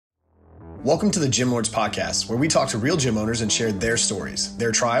Welcome to the Gym Lords Podcast, where we talk to real gym owners and share their stories,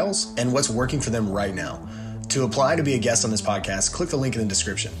 their trials, and what's working for them right now. To apply to be a guest on this podcast, click the link in the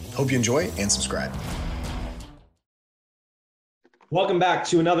description. Hope you enjoy and subscribe. Welcome back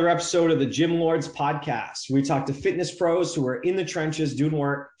to another episode of the Gym Lords Podcast. We talk to fitness pros who are in the trenches doing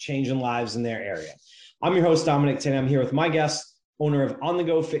work, changing lives in their area. I'm your host, Dominic. Today I'm here with my guest, owner of On The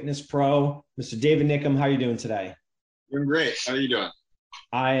Go Fitness Pro, Mr. David Nickum. How are you doing today? Doing great. How are you doing?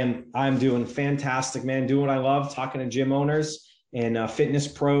 I'm doing fantastic, man. Doing what I love, talking to gym owners and fitness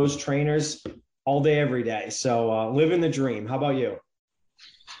pros, trainers all day, every day. So living the dream. How about you?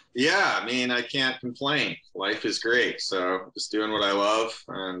 Yeah, I mean, I can't complain. Life is great. So just doing what I love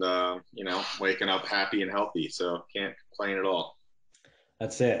and, waking up happy and healthy. So can't complain at all.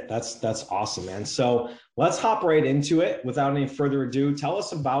 That's it. That's awesome, man. So let's hop right into it without any further ado. Tell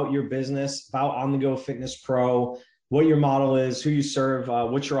us about your business, about On The Go Fitness Pro, what your model is, who you serve,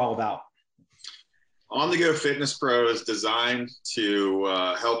 what you're all about. On The Go Fitness Pro is designed to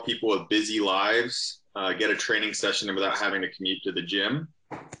help people with busy lives get a training session without having to commute to the gym.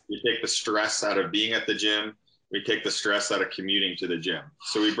 We take the stress out of being at the gym. We take the stress out of commuting to the gym.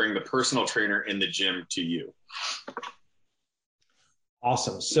 So we bring the personal trainer in the gym to you.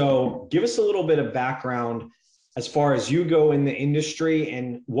 Awesome. So give us a little bit of background as far as you go in the industry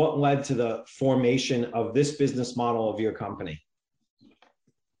and what led to the formation of this business model of your company.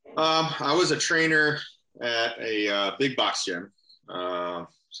 I was a trainer at a big box gym.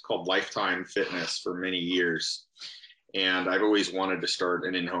 It's called Lifetime Fitness for many years. And I've always wanted to start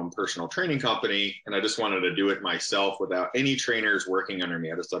an in-home personal training company. And I just wanted to do it myself without any trainers working under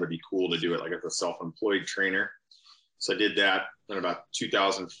me. I just thought it'd be cool to do it like as a self-employed trainer. So I did that in about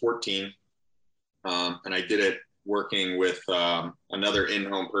 2014. And I did it working with another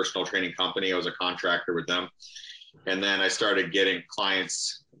in-home personal training company. I was a contractor with them. And then I started getting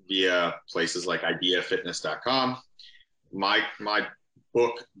clients via places like ideafitness.com. My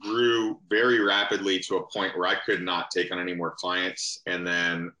book grew very rapidly to a point where I could not take on any more clients. And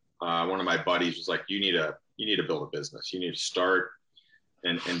then one of my buddies was like, you need to build a business. You need to start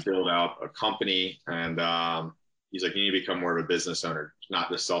and build out a company. And he's like, you need to become more of a business owner,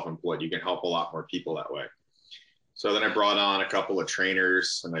 not just self-employed. You can help a lot more people that way. So then I brought on a couple of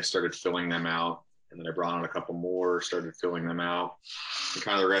trainers and I started filling them out. And then I brought on a couple more, started filling them out. And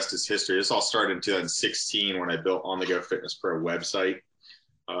kind of the rest is history. This all started in 2016 when I built On The Go Fitness Pro website.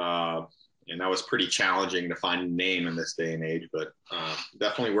 And that was pretty challenging to find a name in this day and age, but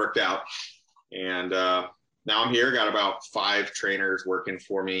definitely worked out. And now I'm here, got about 5 trainers working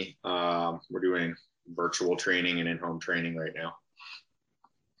for me. We're doing virtual training and in-home training right now.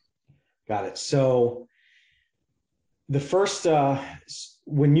 Got it. So the first,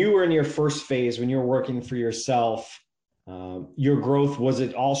 when you were in your first phase, when you were working for yourself, your growth, was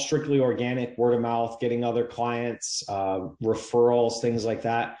it all strictly organic, word of mouth, getting other clients, referrals, things like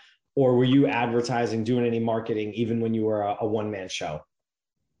that? Or were you advertising, doing any marketing, even when you were a one-man show?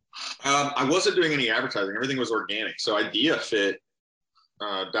 I wasn't doing any advertising. Everything was organic. So ideafit.com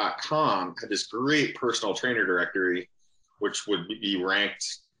had this great personal trainer directory, which would be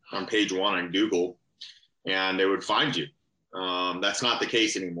ranked on page 1 on Google, and it would find you. That's not the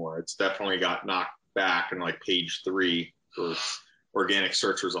case anymore. It's definitely got knocked back in like page 3 for organic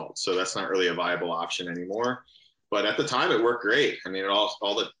search results. So that's not really a viable option anymore. But at the time it worked great. I mean, all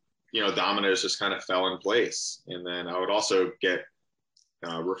the, dominoes just kind of fell in place. And then I would also get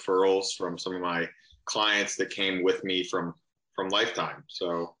referrals from some of my clients that came with me from Lifetime.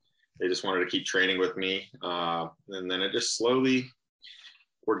 So they just wanted to keep training with me. And then it just slowly,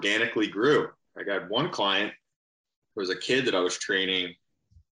 organically grew. I got one client who was a kid that I was training.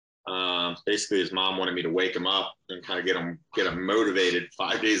 Basically his mom wanted me to wake him up and kind of get him motivated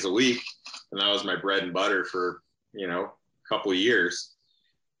 5 days a week. And that was my bread and butter for, a couple of years.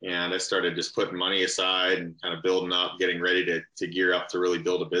 And I started just putting money aside and kind of building up, getting ready to gear up to really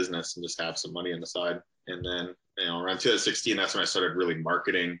build a business and just have some money on the side. And then, around 2016, that's when I started really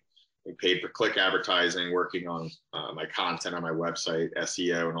marketing and paid per click advertising, working on my content on my website,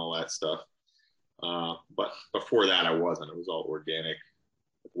 SEO and all that stuff. But before that, I wasn't. It was all organic,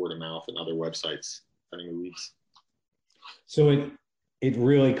 word of mouth and other websites, finding leads. So it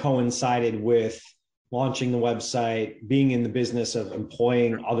really coincided with launching the website, being in the business of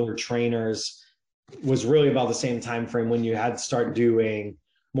employing other trainers, was really about the same time frame when you had to start doing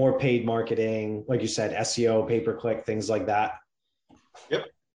more paid marketing, like you said, SEO, pay-per-click, things like that. Yep.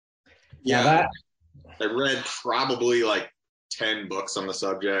 Yeah. I read probably like 10 books on the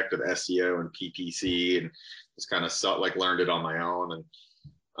subject of SEO and PPC and just kind of learned it on my own. And,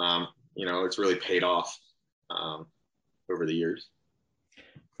 it's really paid off over the years.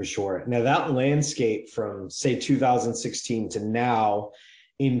 For sure. Now that landscape from say 2016 to now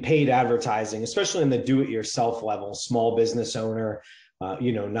in paid advertising, especially in the do-it-yourself level, small business owner,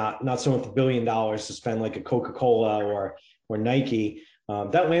 not someone with $1 billion to spend like a Coca-Cola or Nike.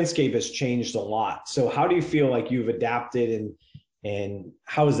 That landscape has changed a lot. So how do you feel like you've adapted and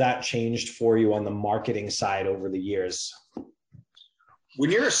how has that changed for you on the marketing side over the years?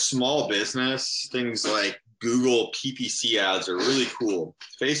 When you're a small business, things like Google PPC ads are really cool.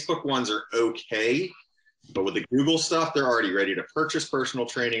 Facebook ones are okay, but with the Google stuff, they're already ready to purchase personal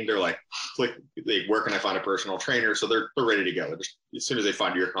training. They're like, where can I find a personal trainer? So they're ready to go. As soon as they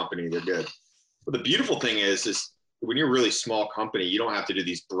find your company, they're good. But the beautiful thing is when you're a really small company, you don't have to do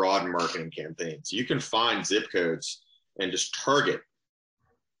these broad marketing campaigns. You can find zip codes and just target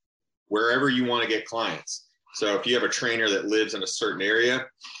wherever you want to get clients. So if you have a trainer that lives in a certain area,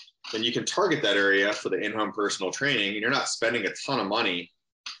 then you can target that area for the in-home personal training, and you're not spending a ton of money,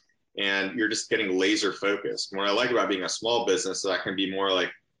 and you're just getting laser focused. What I like about being a small business is I can be more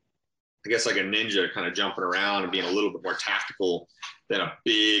like, I guess, like a ninja, kind of jumping around and being a little bit more tactical than a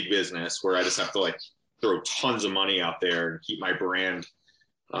big business where I just have to like throw tons of money out there and keep my brand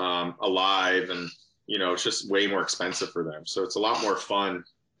alive. And, it's just way more expensive for them. So it's a lot more fun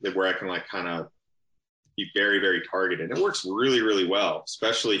where I can like kind of be very, very targeted. And it works really, really well,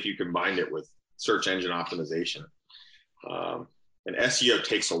 especially if you combine it with search engine optimization. And SEO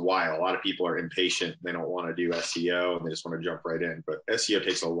takes a while. A lot of people are impatient. They don't want to do SEO and they just want to jump right in. But SEO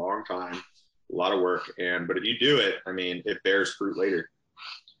takes a long time, a lot of work. But if you do it, it bears fruit later.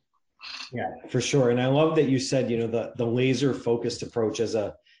 Yeah, for sure. And I love that you said, the laser focused approach as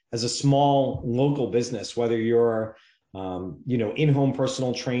a small local business, whether you're, in-home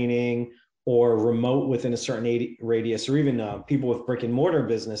personal training or remote within a certain radius, or even people with brick and mortar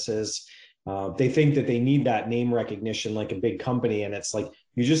businesses, they think that they need that name recognition like a big company. And it's like,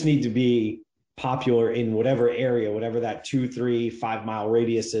 you just need to be popular in whatever area, whatever that 2, 3, 5 mile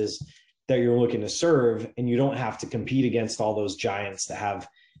radius is that you're looking to serve. And you don't have to compete against all those giants that have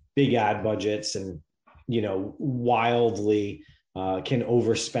big ad budgets and, wildly can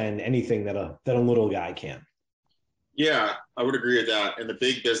overspend anything that a little guy can. Yeah, I would agree with that. And the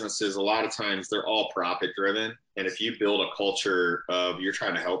big businesses, a lot of times they're all profit driven. And if you build a culture of you're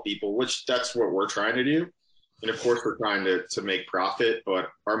trying to help people, which that's what we're trying to do. And of course we're trying to make profit, but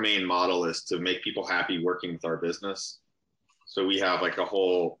our main model is to make people happy working with our business. So we have like a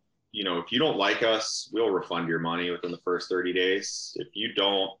whole, if you don't like us, we'll refund your money within the first 30 days. If you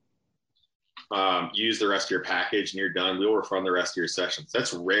don't use the rest of your package and you're done, we'll refund the rest of your sessions.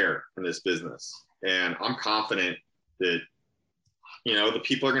 That's rare in this business. And I'm confident that, the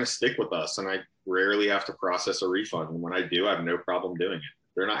people are going to stick with us, and I rarely have to process a refund. And when I do, I have no problem doing it.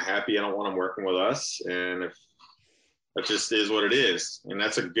 If they're not happy, I don't want them working with us. And if that just is what it is. And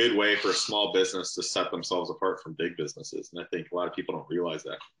that's a good way for a small business to set themselves apart from big businesses. And I think a lot of people don't realize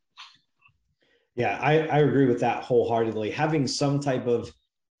that. Yeah, I agree with that wholeheartedly. Having some type of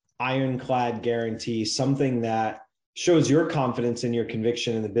ironclad guarantee, something that shows your confidence and your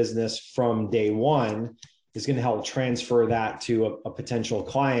conviction in the business from day one, is going to help transfer that to a potential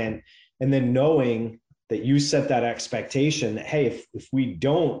client. And then knowing that you set that expectation that, hey, if we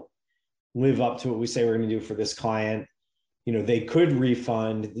don't live up to what we say we're going to do for this client, they could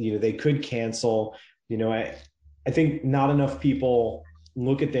refund, they could cancel. I think not enough people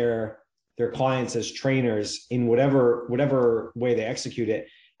look at their clients as trainers in whatever way they execute it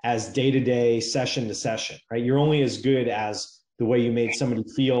as day-to-day, session to session, right? You're only as good as the way you made somebody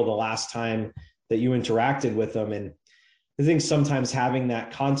feel the last time that you interacted with them. And I think sometimes having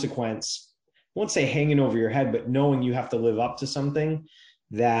that consequence, I won't say hanging over your head, but knowing you have to live up to something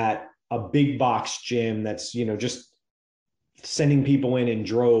that a big box gym that's, just sending people in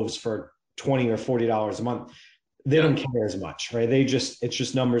droves for $20 or $40 a month, they don't care as much, right? It's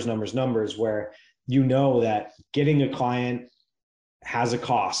just numbers, where that getting a client has a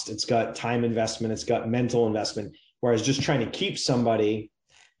cost. It's got time investment, it's got mental investment, whereas just trying to keep somebody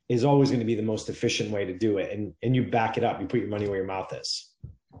is always going to be the most efficient way to do it. And you back it up, you put your money where your mouth is.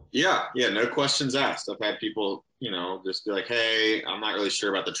 Yeah, no questions asked. I've had people, just be like, hey, I'm not really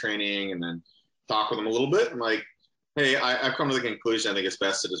sure about the training, and then talk with them a little bit. I'm like, hey, I've come to the conclusion I think it's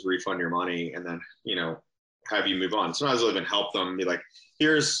best to just refund your money and then, have you move on. Sometimes I'll even help them be like,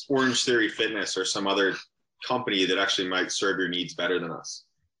 here's Orange Theory Fitness or some other company that actually might serve your needs better than us.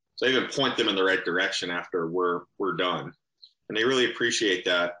 So I even point them in the right direction after we're done. And they really appreciate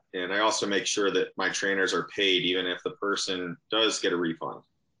that. And I also make sure that my trainers are paid, even if the person does get a refund.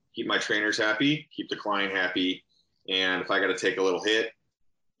 Keep my trainers happy, keep the client happy. And if I got to take a little hit,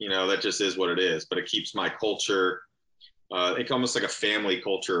 that just is what it is. But it keeps my culture it's almost like a family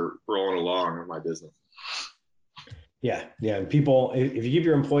culture rolling along in my business. Yeah. Yeah. And people, if you keep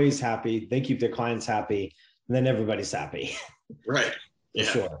your employees happy, they keep their clients happy, and then everybody's happy. Right. For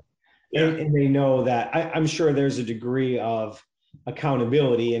sure. Yeah. And they know that I'm sure there's a degree of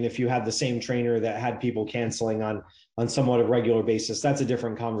accountability. And if you had the same trainer that had people canceling on somewhat of a regular basis, that's a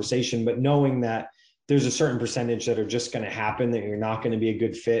different conversation. But knowing that there's a certain percentage that are just going to happen, that you're not going to be a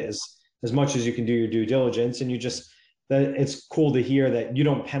good fit, as much as you can do your due diligence. And you just, that it's cool to hear that you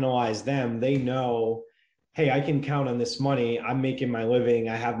don't penalize them. They know, hey, I can count on this money. I'm making my living.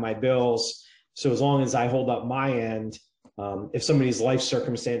 I have my bills. So as long as I hold up my end, if somebody's life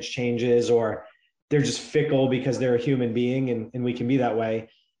circumstance changes, or they're just fickle because they're a human being, and we can be that way,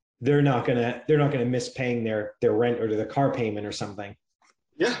 they're not gonna miss paying their rent or their car payment or something.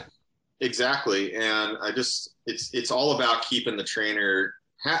 Yeah, exactly. And it's all about keeping the trainer.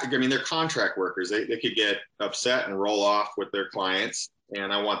 I mean, they're contract workers. They could get upset and roll off with their clients,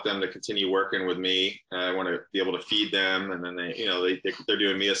 and I want them to continue working with me. I want to be able to feed them, and then they're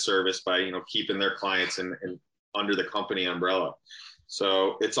doing me a service by keeping their clients and under the company umbrella.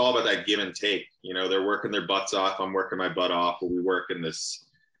 So it's all about that give and take. They're working their butts off. I'm working my butt off. But we work in this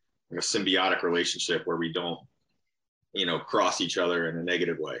symbiotic relationship where we don't, cross each other in a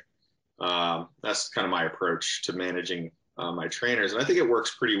negative way. That's kind of my approach to managing my trainers. And I think it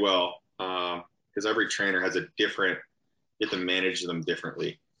works pretty well because every trainer has you have to manage them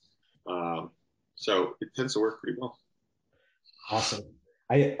differently. So it tends to work pretty well. Awesome.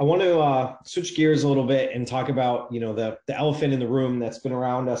 I want to switch gears a little bit and talk about, the elephant in the room that's been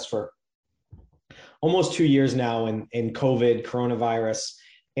around us for almost 2 years now in COVID, coronavirus.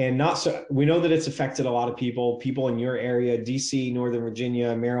 And we know that it's affected a lot of people in your area, DC, Northern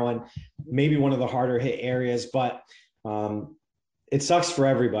Virginia, Maryland, maybe one of the harder hit areas, but it sucks for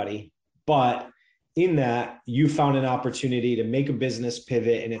everybody. But in that, you found an opportunity to make a business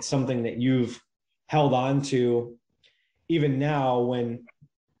pivot, and it's something that you've held on to even now and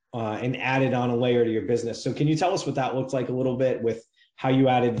added on a layer to your business. So can you tell us what that looked like a little bit, with how you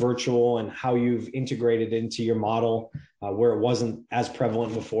added virtual and how you've integrated into your model where it wasn't as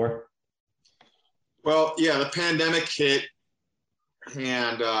prevalent before? Well, yeah, the pandemic hit,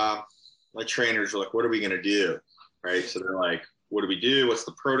 and my trainers were like, what are we going to do? Right. So they're like, what do we do? What's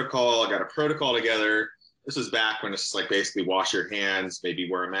the protocol? I got a protocol together. This is back when it's like basically wash your hands, maybe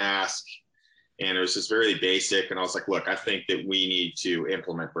wear a mask. And it was just very basic. And I was like, look, I think that we need to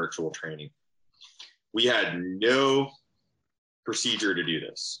implement virtual training. We had no procedure to do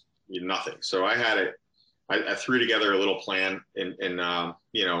this, nothing. So I had it. I threw together a little plan in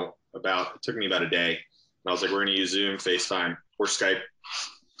it took me about a day. And I was like, we're going to use Zoom, FaceTime, or Skype.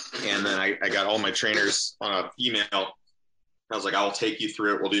 And then I got all my trainers on an email. I was like, I'll take you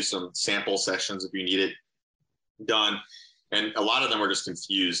through it. We'll do some sample sessions if you need it done. And a lot of them were just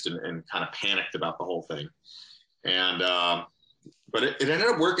confused and kind of panicked about the whole thing. And but it ended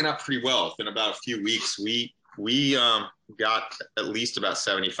up working out pretty well. Within about a few weeks, we got at least about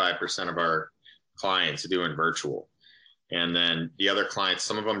 75% of our clients doing virtual. And then the other clients,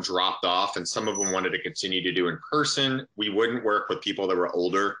 some of them dropped off, and some of them wanted to continue to do in person. We wouldn't work with people that were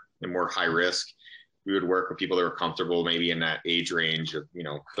older and more high risk. We would work with people that were comfortable, maybe in that age range of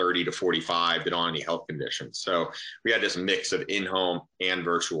 30 to 45, that don't have any health conditions. So we had this mix of in-home and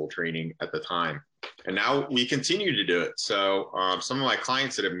virtual training at the time, and now we continue to do it. So some of my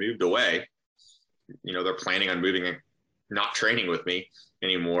clients that have moved away, they're planning on moving and not training with me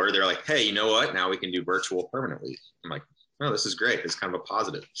anymore. They're like, hey, you know what? Now we can do virtual permanently. I'm like, oh, this is great. It's kind of a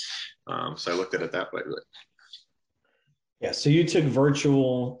positive. So I looked at it that way. Yeah. So you took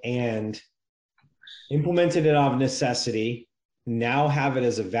virtual and implemented it out of necessity, now have it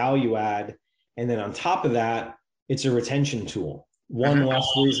as a value add. And then on top of that, it's a retention tool. One less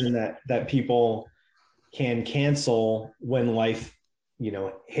reason that people can cancel when life,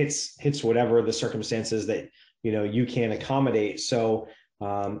 hits whatever the circumstances that, you can't accommodate. So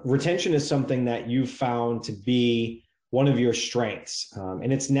retention is something that you've found to be one of your strengths.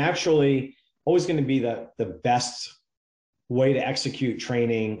 And it's naturally always going to be the best way to execute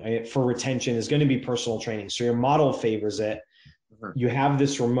training for retention is going to be personal training. So your model favors it. You have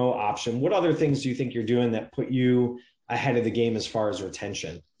this remote option. What other things do you think you're doing that put you ahead of the game as far as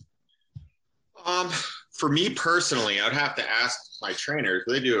retention? For me personally, I would have to ask my trainers.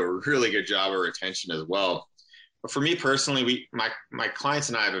 They do a really good job of retention as well. But for me personally, my clients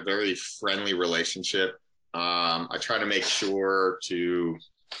and I have a very friendly relationship. I try to make sure to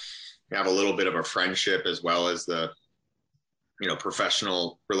have a little bit of a friendship as well as the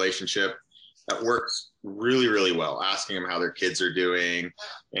professional relationship. that works really, really well. Asking them how their kids are doing.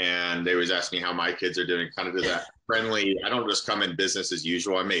 And they always ask me how my kids are doing, kind of do that friendly. I don't just come in business as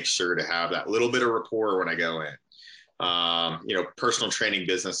usual. I make sure to have that little bit of rapport when I go in. Personal training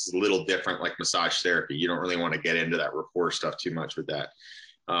business is a little different, like massage therapy. You don't really want to get into that rapport stuff too much with that.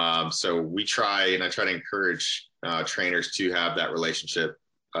 So I try to encourage trainers to have that relationship,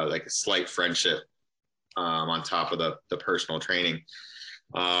 like a slight friendship on top of the personal training.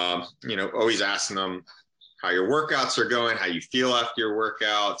 Always asking them how your workouts are going, how you feel after your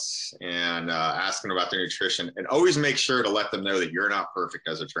workouts, and asking about their nutrition. And always make sure to let them know that you're not perfect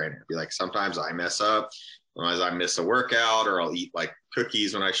as a trainer. Be like, sometimes I mess up. Sometimes I miss a workout, or I'll eat like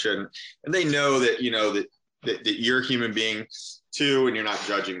cookies when I shouldn't. And they know that, that you're a human being too, and you're not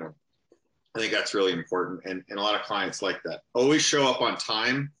judging them. I think that's really important. And a lot of clients like that. Always show up on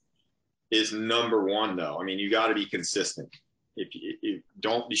time is number one, though. I mean, you got to be consistent. If you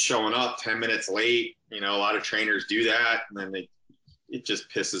don't be showing up 10 minutes late, a lot of trainers do that, and then it just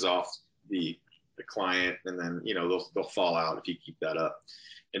pisses off the client, and then, they'll fall out if you keep that up.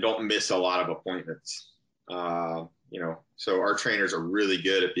 And don't miss a lot of appointments. So our trainers are really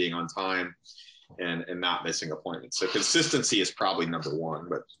good at being on time and not missing appointments. So consistency is probably number one,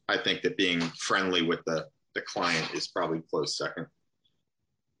 but I think that being friendly with the client is probably close second.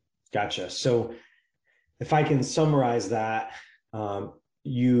 Gotcha. So if I can summarize that,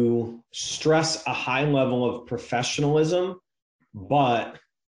 you stress a high level of professionalism, but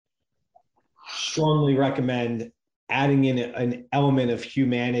strongly recommend adding in an element of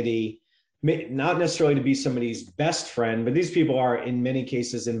humanity, not necessarily to be somebody's best friend, but these people are in many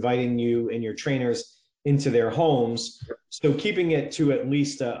cases inviting you and your trainers into their homes. So keeping it to at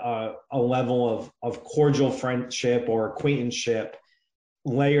least a level of cordial friendship or acquaintanceship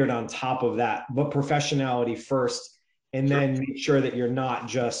layered on top of that, but professionality first, and then make sure that you're not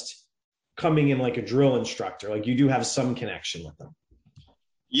just coming in like a drill instructor, like you do have some connection with them.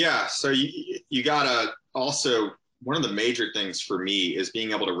 Yeah. So you gotta also, one of the major things for me is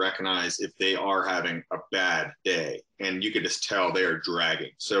being able to recognize if they are having a bad day, and you can just tell they are dragging.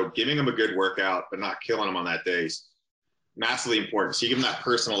 So giving them a good workout, but not killing them on that day is massively important. So you give them that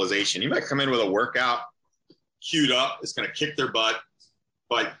personalization. You might come in with a workout queued up. It's going to kick their butt,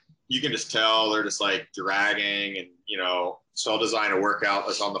 but you can just tell they're just like dragging, and, so I'll design a workout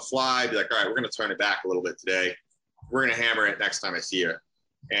that's on the fly, be like, all right, we're going to turn it back a little bit today. We're going to hammer it next time I see you.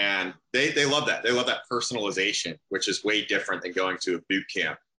 And they love that. They love that personalization, which is way different than going to a boot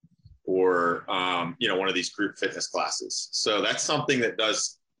camp or, one of these group fitness classes. So that's something that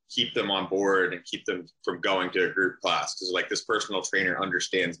does keep them on board and keep them from going to a group class. Because like, this personal trainer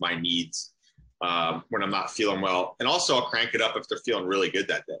understands my needs when I'm not feeling well. And also I'll crank it up if they're feeling really good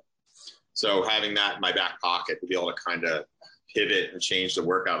that day. So having that in my back pocket to be able to kind of pivot and change the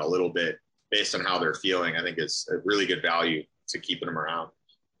workout a little bit based on how they're feeling, I think is a really good value to keeping them around.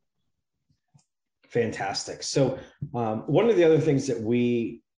 Fantastic. So one of the other things that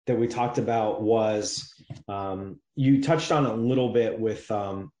we talked about was you touched on a little bit with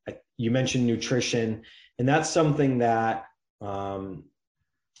you mentioned nutrition, and that's something that a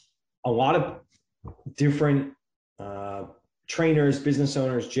lot of different trainers, business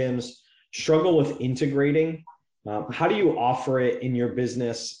owners, gyms struggle with integrating. How do you offer it in your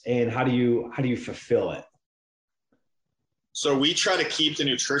business, and how do you fulfill it? So we try to keep the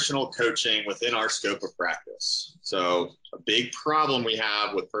nutritional coaching within our scope of practice. So a big problem we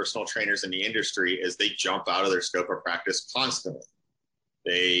have with personal trainers in the industry is they jump out of their scope of practice constantly.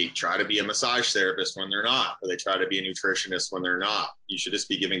 They try to be a massage therapist when they're not, or they try to be a nutritionist when they're not. You should just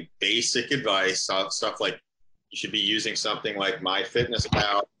be giving basic advice, stuff like you should be using something like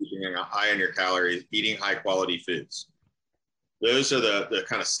MyFitnessPal, keeping an eye on your calories, eating high quality foods. Those are the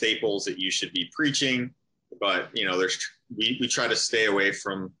kind of staples that you should be preaching. But, we try to stay away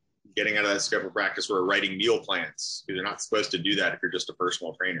from getting out of that scope of practice where we're writing meal plans, because you're not supposed to do that if you're just a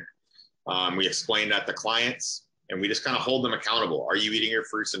personal trainer. We explain that to clients, and we just kind of hold them accountable. Are you eating your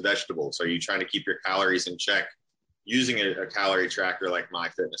fruits and vegetables? Are you trying to keep your calories in check using a calorie tracker like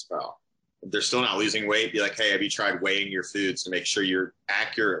MyFitnessPal? If they're still not losing weight, be like, hey, have you tried weighing your foods to make sure you're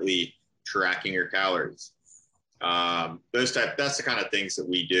accurately tracking your calories? That's the kind of things that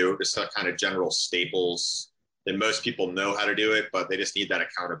we do, just the kind of general staples that most people know how to do it, but they just need that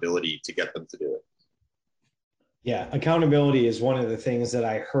accountability to get them to do it. Yeah, accountability is one of the things that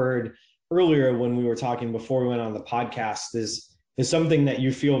I heard earlier when we were talking before we went on the podcast is something that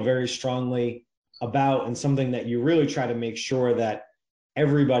you feel very strongly about, and something that you really try to make sure that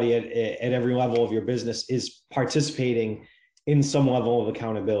everybody at every level of your business is participating in some level of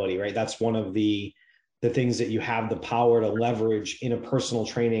accountability, right? That's one of the things that you have the power to leverage in a personal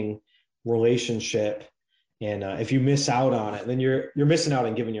training relationship. And if you miss out on it, then you're missing out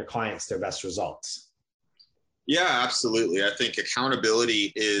on giving your clients their best results. Yeah, absolutely. I think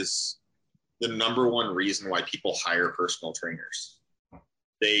accountability is the number one reason why people hire personal trainers.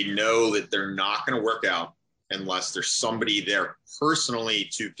 They know that they're not going to work out unless there's somebody there personally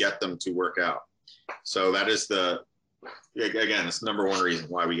to get them to work out. So that is again, it's the number one reason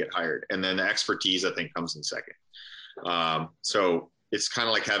why we get hired. And then the expertise, I think, comes in second. So it's kind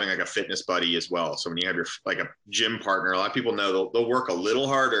of like having like a fitness buddy as well. So when you have like a gym partner, a lot of people know they'll work a little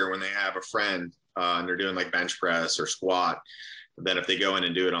harder when they have a friend and they're doing like bench press or squat than if they go in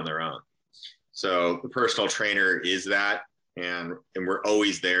and do it on their own. So the personal trainer is that, and we're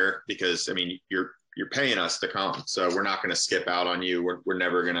always there because, I mean, you're paying us to come. So we're not going to skip out on you. We're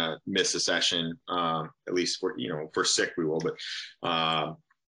never going to miss a session. At least if we're sick, we will,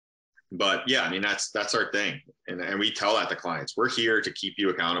 but yeah, I mean, that's our thing. And we tell that to clients. We're here to keep you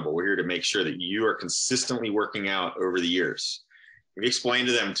accountable. We're here to make sure that you are consistently working out over the years. We explain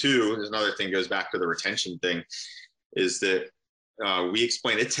to them too, there's another thing goes back to the retention thing, is that we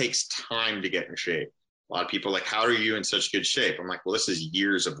explain it takes time to get in shape. A lot of people are like, how are you in such good shape? I'm like, well, this is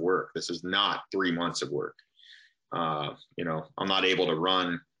years of work. This is not 3 months of work. I'm not able to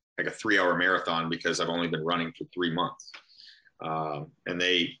run like a 3-hour marathon because I've only been running for 3 months. And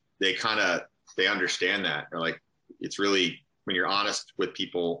they understand that. They're like, it's really, when you're honest with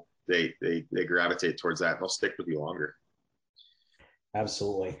people, they gravitate towards that and they'll stick with you longer.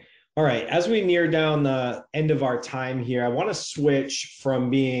 Absolutely. All right. As we near down the end of our time here, I want to switch from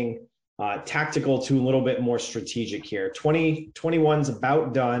being tactical to a little bit more strategic here. 2021 is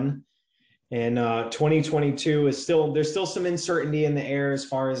about done, and 2022 is there's still some uncertainty in the air as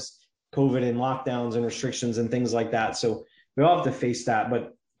far as COVID and lockdowns and restrictions and things like that. So we all have to face that.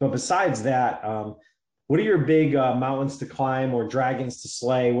 But besides that, what are your big mountains to climb or dragons to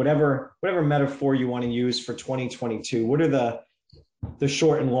slay, whatever metaphor you want to use for 2022? What are the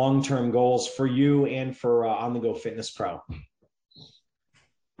short and long-term goals for you and for On The Go Fitness Pro?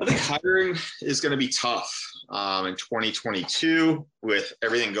 I think hiring is going to be tough in 2022 with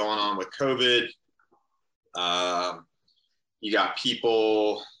everything going on with COVID. You got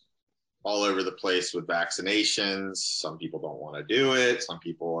people all over the place with vaccinations. Some people don't want to do it. Some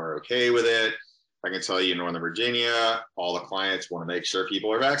people are okay with it. I can tell you in Northern Virginia, all the clients want to make sure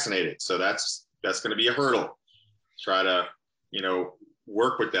people are vaccinated. So that's going to be a hurdle. Try to,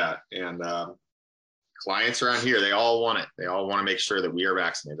 work with that. And clients around here, they all want it. They all want to make sure that we are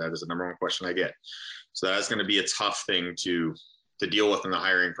vaccinated. That is the number one question I get. So that's going to be a tough thing to deal with in the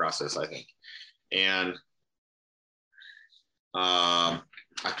hiring process, I think. And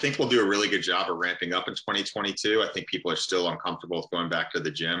I think we'll do a really good job of ramping up in 2022. I think people are still uncomfortable with going back to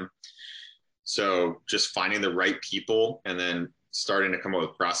the gym. So just finding the right people and then starting to come up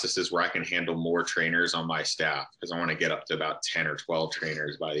with processes where I can handle more trainers on my staff, because I want to get up to about 10 or 12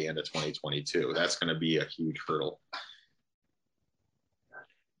 trainers by the end of 2022. That's going to be a huge hurdle.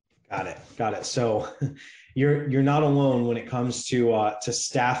 Got it. So you're not alone when it comes to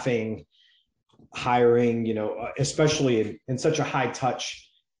staffing, hiring, especially in such a high touch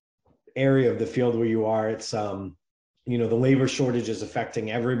area of the field where you are. It's the labor shortage is affecting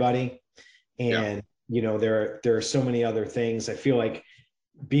everybody. And there are so many other things. I feel like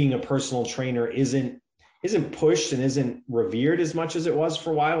being a personal trainer isn't pushed and isn't revered as much as it was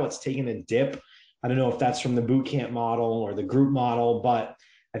for a while. It's taken a dip. I don't know if that's from the boot camp model or the group model, but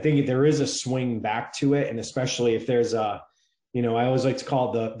I think there is a swing back to it. And especially if there's I always like to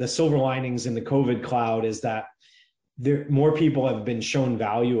call it the silver linings in the COVID cloud, is that more people have been shown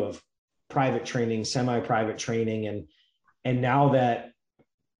value of private training, semi-private training. And now that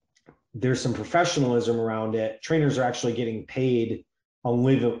there's some professionalism around it, trainers are actually getting paid a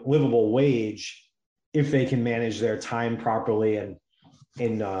livable wage if they can manage their time properly and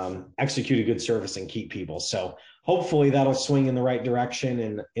execute a good service and keep people. So hopefully that'll swing in the right direction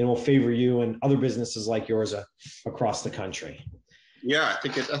and it will favor you and other businesses like yours across the country. Yeah, I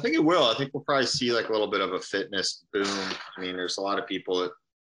think it will. I think we'll probably see like a little bit of a fitness boom. I mean, there's a lot of people that,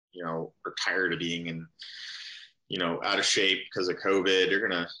 are tired of being in, out of shape because of COVID. They're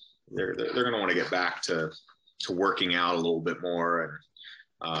going to want to get back to working out a little bit more.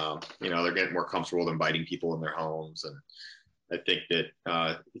 And, they're getting more comfortable with inviting people in their homes. And I think that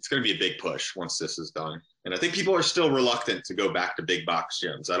it's going to be a big push once this is done. And I think people are still reluctant to go back to big box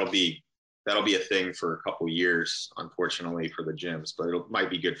gyms. That'll be a thing for a couple of years, unfortunately, for the gyms, but it might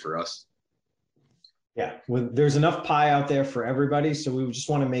be good for us. Yeah, there's enough pie out there for everybody. So we just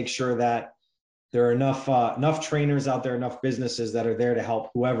want to make sure that there are enough trainers out there, enough businesses that are there to help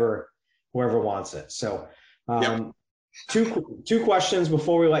whoever wants it. So Two questions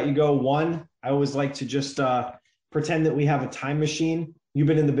before we let you go. One, I always like to just pretend that we have a time machine. You've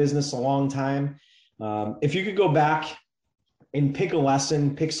been in the business a long time. If you could go back and pick a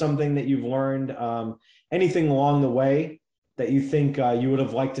lesson, pick something that you've learned, anything along the way that you think you would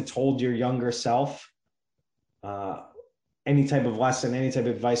have liked to told your younger self, any type of lesson, any type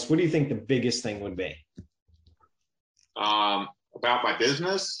of advice, what do you think the biggest thing would be? About my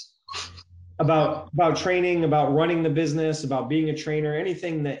business? About training, about running the business, about being a trainer,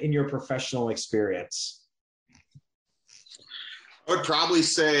 anything that in your professional experience. I would probably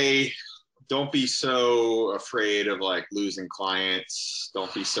say, don't be so afraid of like losing clients.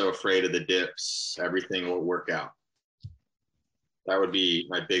 Don't be so afraid of the dips. Everything will work out. That would be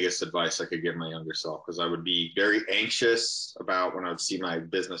my biggest advice I could give my younger self, because I would be very anxious about when I would see my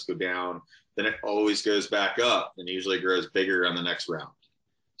business go down. Then it always goes back up and usually grows bigger on the next round.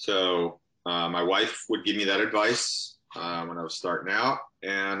 So my wife would give me that advice when I was starting out,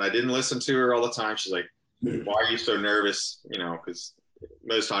 and I didn't listen to her all the time. She's like, why are you so nervous? You know, because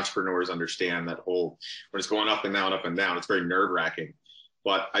most entrepreneurs understand that whole, when it's going up and down, it's very nerve wracking.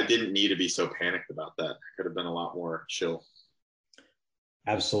 But I didn't need to be so panicked about that. I could have been a lot more chill.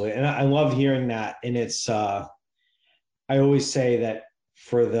 Absolutely. And I love hearing that. And it's, I always say that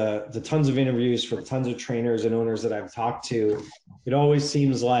for the tons of interviews, for the tons of trainers and owners that I've talked to, it always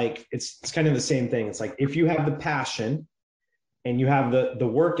seems like it's kind of the same thing. It's like, if you have the passion and you have the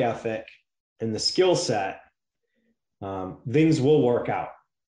work ethic and the skill set, things will work out.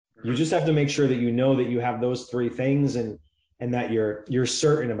 You just have to make sure that you know that you have those three things and that you're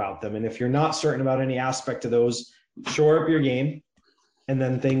certain about them. And if you're not certain about any aspect of those, shore up your game. And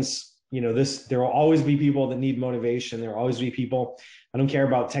then things, you know, there will always be people that need motivation. There will always be people, I don't care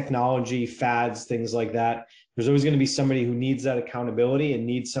about technology, fads, things like that. There's always going to be somebody who needs that accountability and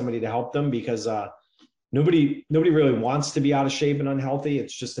needs somebody to help them, because nobody really wants to be out of shape and unhealthy.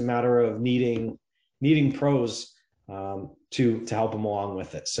 It's just a matter of needing pros to help them along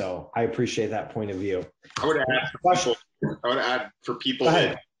with it. So I appreciate that point of view. I would add for people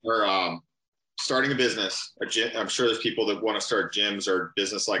that are starting a business, a gym. I'm sure there's people that want to start gyms or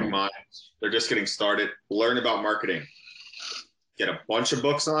business like mine. They're just getting started. Learn about marketing. Get a bunch of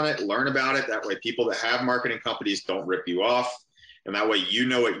books on it. Learn about it. That way people that have marketing companies don't rip you off. And that way you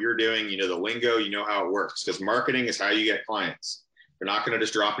know what you're doing. You know the lingo. You know how it works. Because marketing is how you get clients. They're not going to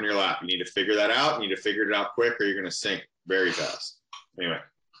just drop in your lap. You need to figure that out. You need to figure it out quick, or you're going to sink very fast. Anyway.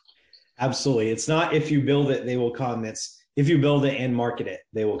 Absolutely. It's not if you build it, they will come. It's if you build it and market it,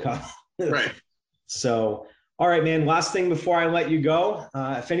 they will come. Right. So, all right, man, last thing before I let you go,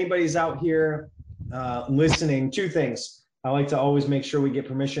 if anybody's out here listening, two things. I like to always make sure we get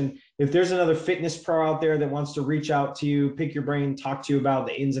permission. If there's another fitness pro out there that wants to reach out to you, pick your brain, talk to you about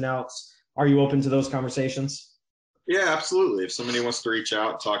the ins and outs, are you open to those conversations? Yeah, absolutely. If somebody wants to reach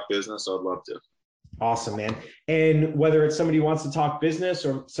out, talk business, I'd love to. Awesome, man. And whether it's somebody who wants to talk business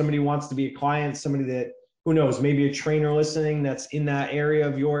or somebody who wants to be a client, somebody that, who knows, maybe a trainer listening that's in that area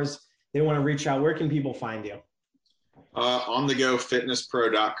of yours, they want to reach out, where can people find you?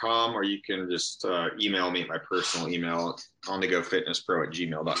 onthegofitnesspro.com, or you can just email me at my personal email,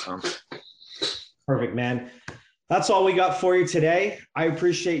 onthegofitnesspro@gmail.com. Perfect, man. That's all we got for you today. I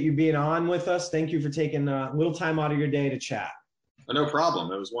appreciate you being on with us. Thank you for taking a little time out of your day to chat. No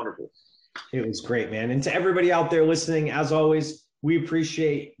problem. It was wonderful. It was great, man. And to everybody out there listening, as always, we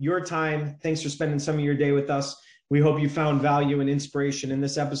appreciate your time. Thanks for spending some of your day with us. We hope you found value and inspiration in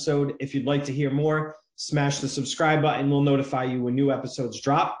this episode. If you'd like to hear more, smash the subscribe button. We'll notify you when new episodes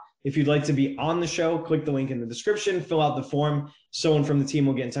drop. If you'd like to be on the show, click the link in the description, fill out the form. Someone from the team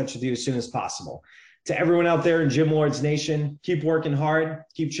will get in touch with you as soon as possible. To everyone out there in Gym Lords Nation, keep working hard,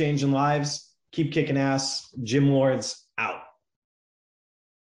 keep changing lives, keep kicking ass. Gym Lords out.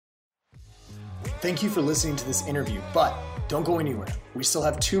 Thank you for listening to this interview, but don't go anywhere. We still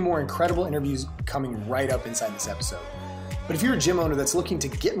have 2 more incredible interviews coming right up inside this episode. But if you're a gym owner that's looking to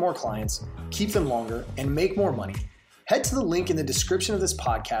get more clients, keep them longer, and make more money, head to the link in the description of this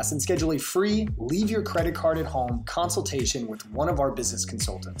podcast and schedule a free leave your credit card at home consultation with one of our business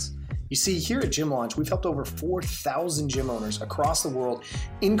consultants. You see, here at Gym Launch, we've helped over 4,000 gym owners across the world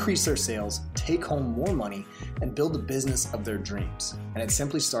increase their sales, take home more money, and build the business of their dreams. And it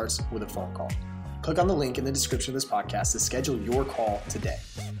simply starts with a phone call. Click on the link in the description of this podcast to schedule your call today.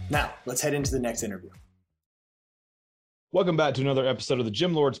 Now, let's head into the next interview. Welcome back to another episode of the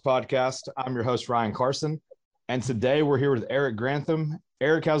Gym Lords podcast. I'm your host, Ryan Carson, and today we're here with Eric Grantham.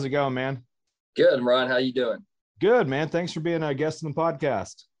 Eric, how's it going, man? Good, Ron. How you doing? Good, man. Thanks for being a guest on the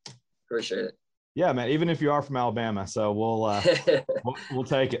podcast. Appreciate it. Yeah, man. Even if you are from Alabama, so we'll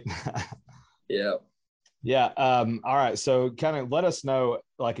take it. Yeah. Yeah. All right. So kind of let us know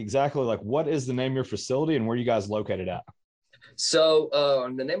like exactly like what is the name of your facility and where you guys located at? So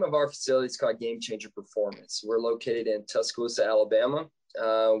the name of our facility is called Game Changer Performance. We're located in Tuscaloosa, Alabama.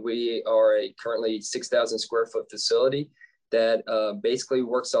 We are a currently 6,000 square foot facility that basically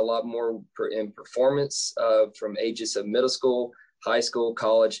works a lot more in performance from ages of middle school, high school,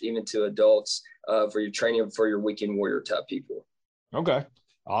 college, even to adults for your training for your weekend warrior type people. Okay.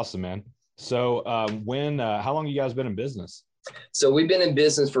 Awesome, man. So how long you guys been in business? So we've been in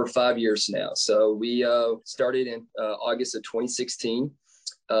business for 5 years now. So we started in August of 2016.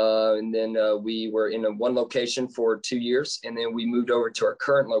 And then we were in one location for 2 years. And then we moved over to our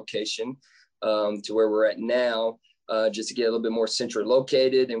current location to where we're at now, just to get a little bit more centrally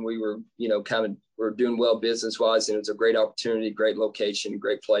located. And we were, we're doing well business wise. And it was a great opportunity, great location,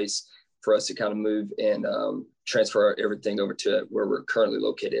 great place for us to kind of move and transfer everything over to where we're currently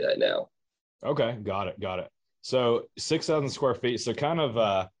located at now. Okay. Got it. So 6,000 square feet. So kind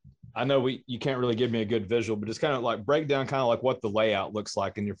of, I know you can't really give me a good visual, but just kind of like break down kind of like what the layout looks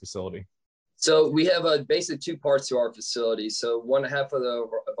like in your facility. So we have basically two parts to our facility. So one half of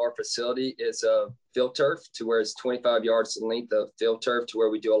our facility is field turf, to where it's 25 yards in length of field turf, to where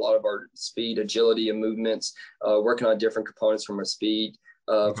we do a lot of our speed, agility, and movements, working on different components from our speed,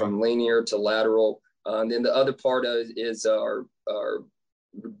 from linear to lateral. And then the other part is our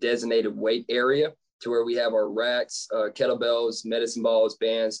designated weight area, to where we have our racks, kettlebells, medicine balls,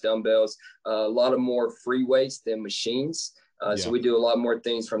 bands, dumbbells, a lot of more free weights than machines. So we do a lot more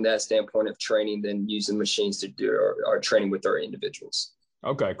things from that standpoint of training than using machines to do our training with our individuals.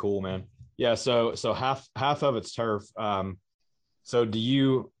 Okay, cool, man. Yeah. So half of it's turf. So do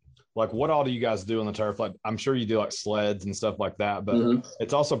you like, what all do you guys do on the turf? Like, I'm sure you do like sleds and stuff like that, but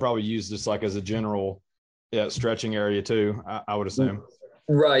it's also probably used just like as a general stretching area too, I would assume.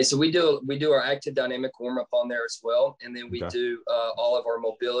 Right. So we do our active dynamic warm up on there as well. And then we do all of our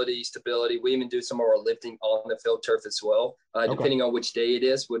mobility, stability. We even do some of our lifting on the field turf as well. Depending on which day it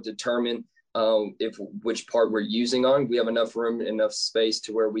is, would determine which part we're using on. We have enough room, enough space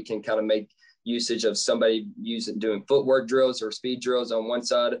to where we can kind of make usage of somebody doing footwork drills or speed drills on one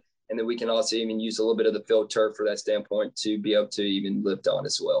side. And then we can also even use a little bit of the field turf for that standpoint to be able to even lift on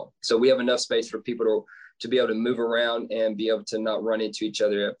as well. So we have enough space for people to be able to move around and be able to not run into each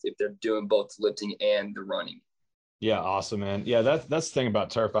other if they're doing both lifting and the running. Yeah. Awesome, man. Yeah. That's the thing about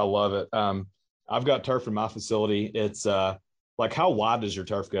turf. I love it. I've got turf in my facility. It's like, how wide does your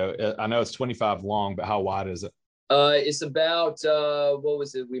turf go? I know it's 25 long, but how wide is it? It's about, what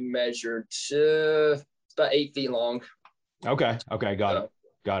was it? We measured, it's about 8 feet long. Okay. Got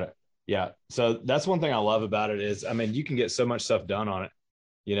it. Yeah. So that's one thing I love about it is, I mean, you can get so much stuff done on it.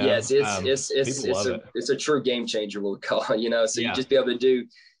 You know, yes, it's a true game changer, we'll call it, so you just be able to do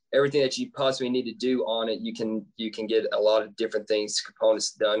everything that you possibly need to do on it. You can get a lot of different things,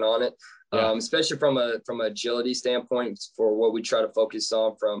 components done on it, especially from agility standpoint, for what we try to focus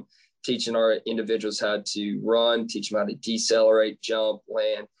on, from teaching our individuals how to run, teach them how to decelerate, jump,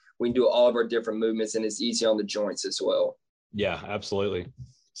 land. We can do all of our different movements, and it's easy on the joints as well. Yeah, absolutely.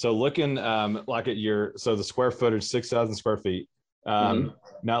 So looking like at the square footage, 6,000 square feet.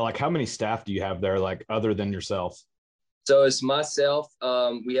 Now, like, how many staff do you have there, like, other than yourself? So it's myself.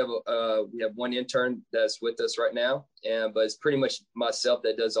 We have one intern that's with us right now, but it's pretty much myself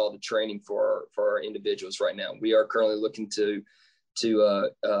that does all the training for our individuals right now. We are currently looking to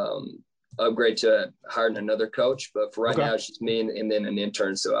upgrade to hiring another coach, but for right now it's just me and then an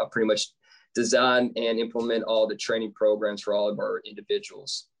intern. So I pretty much design and implement all the training programs for all of our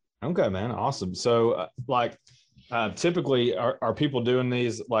individuals. Okay, man, awesome. So typically, are people doing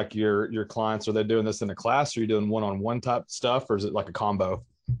these, like your clients, are they doing this in a class? Or are you doing one-on-one type stuff, or is it like a combo?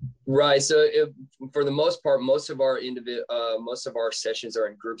 Right. So for the most part, most of our sessions are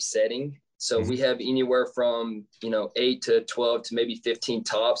in group setting. So we have anywhere from 8 to 12 to maybe 15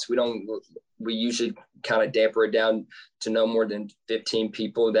 tops. We usually kind of damper it down to no more than 15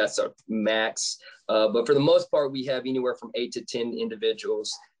 people. That's our max. But for the most part, we have anywhere from 8 to 10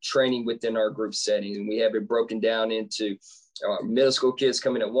 individuals training within our group setting. And we have it broken down into our middle school kids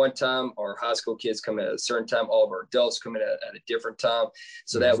coming at one time, our high school kids coming at a certain time, all of our adults coming at a different time.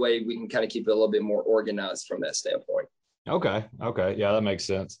 So that way we can kind of keep it a little bit more organized from that standpoint. Okay. Yeah, that makes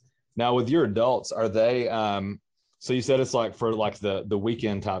sense. Now with your adults, are they, so you said it's like for like the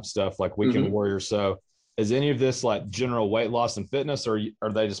weekend type stuff, like weekend warriors. So is any of this like general weight loss and fitness, or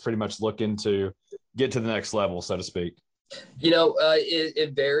are they just pretty much looking to get to the next level, so to speak?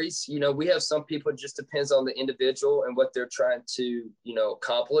 It varies. We have some people, it just depends on the individual and what they're trying to,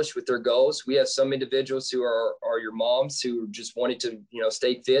 accomplish with their goals. We have some individuals who are your moms who just wanting to,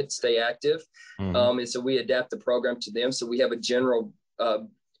 stay fit, stay active. Mm-hmm. And so we adapt the program to them. So we have a general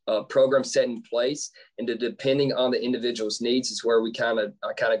program set in place, and depending on the individual's needs is where I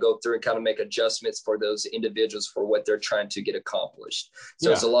kind of go through and kind of make adjustments for those individuals for what they're trying to get accomplished.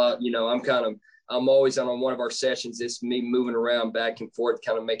 So It's a lot, I'm always on one of our sessions. It's me moving around back and forth,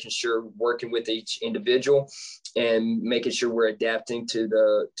 kind of making sure, working with each individual and making sure we're adapting to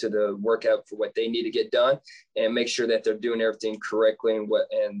the workout for what they need to get done, and make sure that they're doing everything correctly and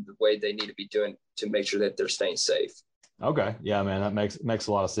the way they need to be doing to make sure that they're staying safe. Okay. Yeah, man, that makes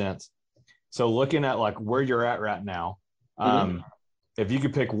a lot of sense. So looking at like where you're at right now, if you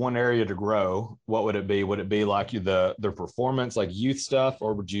could pick one area to grow, what would it be? Would it be like the performance, like youth stuff,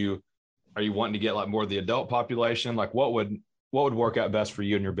 or are you wanting to get like more of the adult population? Like what would work out best for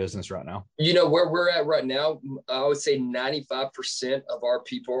you and your business right now? Where we're at right now, I would say 95% of our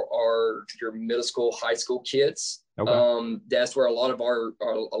people are your middle school, high school kids. Okay. That's where a lot of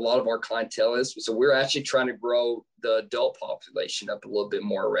our clientele is. So we're actually trying to grow the adult population up a little bit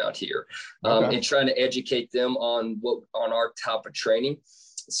more around here, and trying to educate them on our type of training.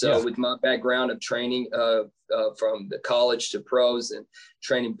 So with my background of training, from the college to pros and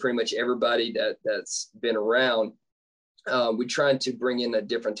training pretty much everybody that's been around, we're trying to bring in a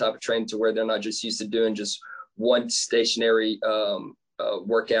different type of training to where they're not just used to doing just one stationary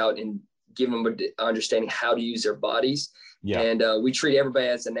workout, and giving them an understanding how to use their bodies. Yeah. And we treat everybody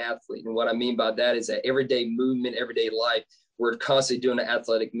as an athlete. And what I mean by that is that everyday movement, everyday life, we're constantly doing an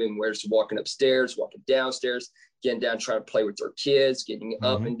athletic movement, where it's walking upstairs, walking downstairs, getting down, trying to play with our kids, getting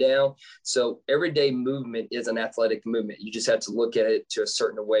up and down. So everyday movement is an athletic movement. You just have to look at it to a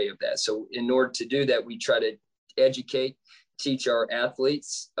certain way of that. So in order to do that, we try to educate, teach our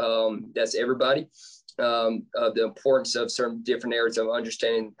athletes, that's everybody, of the importance of certain different areas of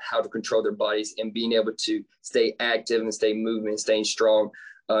understanding how to control their bodies and being able to stay active and stay moving and staying strong,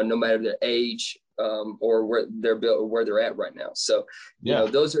 no matter their age, or where they're built or where they're at right now. So,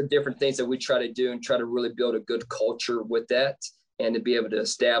 those are different things that we try to do and try to really build a good culture with that, and to be able to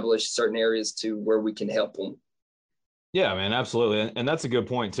establish certain areas to where we can help them. Yeah, man, absolutely. And that's a good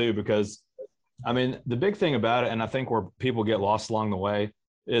point too, because I mean, the big thing about it, and I think where people get lost along the way,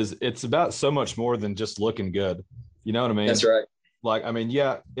 is it's about so much more than just looking good. You know what I mean? That's right. Like, I mean,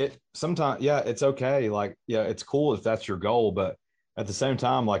 it's okay. Like, it's cool if that's your goal, but at the same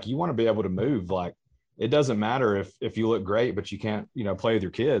time, like, you want to be able to move. Like, it doesn't matter if you look great, but you can't, play with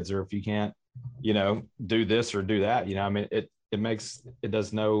your kids, or if you can't, do this or do that. I mean, it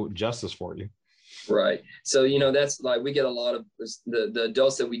does no justice for you. Right. So, that's like, we get a lot of the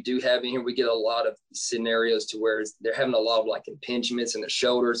adults that we do have in here, we get a lot of scenarios to where they're having a lot of like impingements in their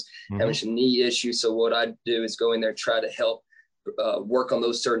shoulders, having some knee issues. So what I do is go in there and try to help work on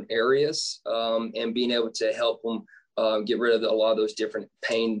those certain areas, and being able to help them get rid of a lot of those different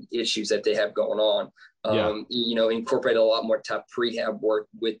pain issues that they have going on. Incorporate a lot more type prehab work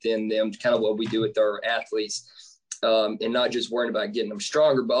within them, kind of what we do with our athletes. And not just worrying about getting them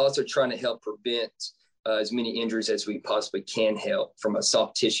stronger, but also trying to help prevent as many injuries as we possibly can help from a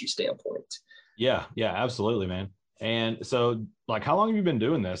soft tissue standpoint. Yeah, absolutely, man. And so, like, how long have you been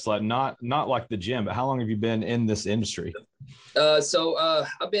doing this? Like, not like the gym, but how long have you been in this industry? So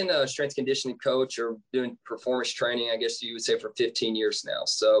I've been a strength conditioning coach, or doing performance training, I guess you would say, for 15 years now.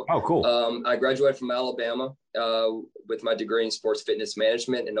 So, cool. I graduated from Alabama with my degree in sports fitness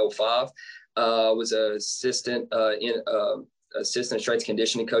management in 2005. Was an assistant strength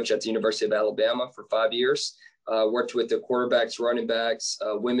conditioning coach at the University of Alabama for 5 years. Worked with the quarterbacks, running backs,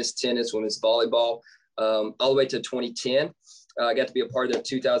 women's tennis, women's volleyball, all the way to 2010. I got to be a part of their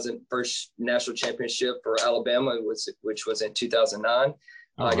 2001 national championship for Alabama, which was in 2009.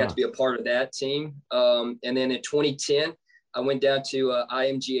 I got to be a part of that team. And then in 2010, I went down to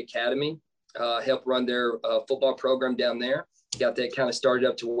IMG Academy, helped run their football program down there. Got that kind of started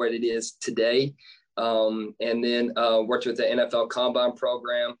up to where it is today. And then worked with the NFL Combine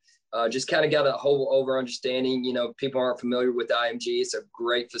program. Just kind of got a whole over understanding. People aren't familiar with IMG. It's a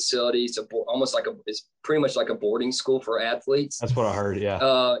great facility. It's it's pretty much like a boarding school for athletes. That's what I heard.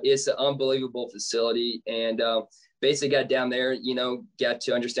 Yeah. It's an unbelievable facility, and basically got down there, got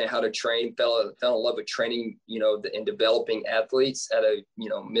to understand how to train, fell in love with training, and developing athletes at a,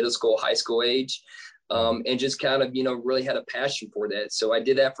 middle school, high school age. And just kind of, really had a passion for that. So I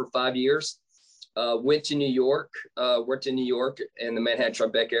did that for 5 years. Went to New York, worked in New York in the Manhattan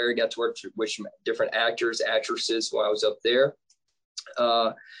Tribeca area, got to work with different actors, actresses while I was up there.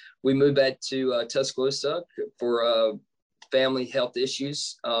 We moved back to Tuscaloosa for family health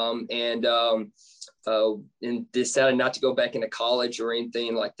issues, and decided not to go back into college or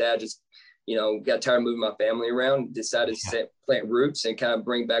anything like that. Just, got tired of moving my family around, decided to plant roots and kind of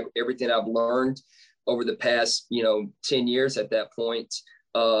bring back everything I've learned over the past, 10 years at that point,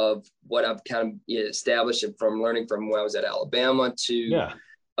 of what I've kind of established from learning from when I was at Alabama to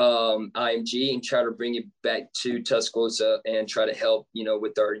IMG, and try to bring it back to Tuscaloosa and try to help,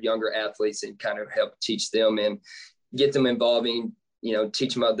 with our younger athletes and kind of help teach them and get them involving,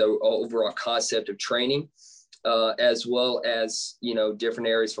 teach them about the overall concept of training, as well as, different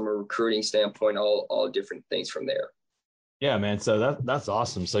areas from a recruiting standpoint, all different things from there. Yeah, man. So that's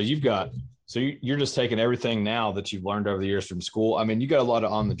awesome. So you're just taking everything now that you've learned over the years from school. I mean, you got a lot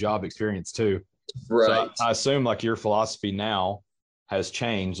of on-the-job experience too. Right. So I assume like your philosophy now has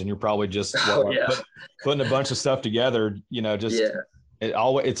changed, and you're probably just putting a bunch of stuff together,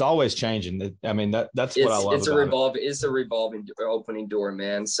 it's always changing. That's what I love. It's a revolving opening door,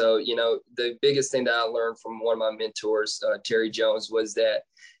 man. So, the biggest thing that I learned from one of my mentors, Terry Jones, was that,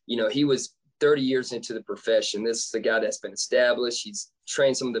 he was 30 years into the profession. This is a guy that's been established. He's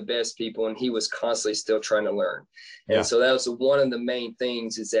trained some of the best people, and he was constantly still trying to learn. And so that was one of the main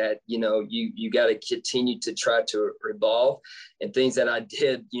things, is that, you got to continue to try to evolve, and things that I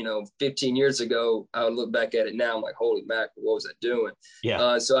did, 15 years ago, I would look back at it now. I'm like, holy mackerel, what was I doing?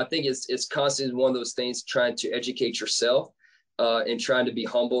 Yeah. So I think it's constantly one of those things, trying to educate yourself, and trying to be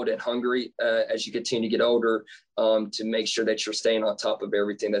humbled and hungry as you continue to get older, to make sure that you're staying on top of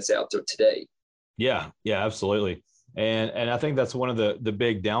everything that's out there today. Yeah, absolutely. And I think that's one of the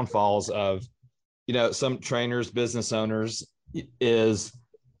big downfalls of, some trainers, business owners, is,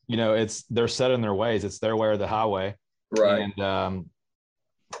 they're set in their ways. It's their way or the highway. Right. And,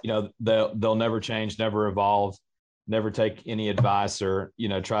 they'll never change, never evolve, never take any advice, or,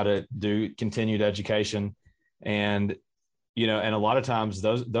 try to do continued education. And, and a lot of times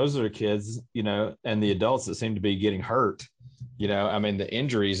those are the kids, and the adults that seem to be getting hurt. The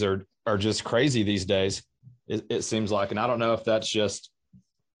injuries are just crazy these days. It seems like, and I don't know if that's just,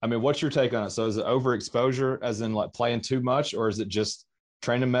 what's your take on it? So is it overexposure, as in like playing too much, or is it just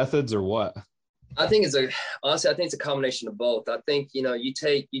training methods, or what? I think honestly, I think it's a combination of both. I think, you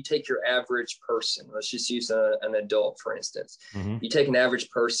take your average person. Let's just use an adult, for instance. Mm-hmm. You take an average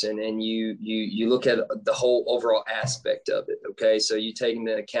person and you look at the whole overall aspect of it. Okay. So you take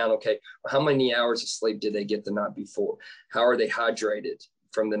into account, okay, how many hours of sleep did they get the night before? How are they hydrated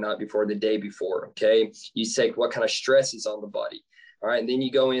from the night before, the day before? Okay. You take what kind of stress is on the body. All right. And then you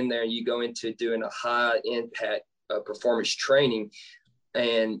go in there and you go into doing a high impact performance training,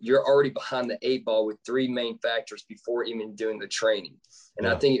 and you're already behind the 8 ball with 3 main factors before even doing the training. And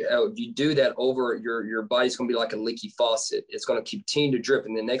I think if you do that over, your body's going to be like a leaky faucet. It's going to continue to drip.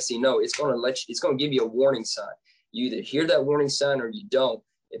 And the next thing you know, it's going to give you a warning sign. You either hear that warning sign or you don't.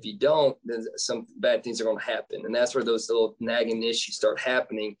 If you don't, then some bad things are going to happen. And that's where those little nagging issues start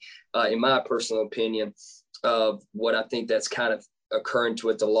happening, in my personal opinion, of what I think that's kind of occurring to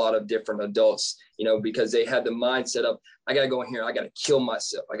with a lot of different adults, because they had the mindset of, I got to go in here, I got to kill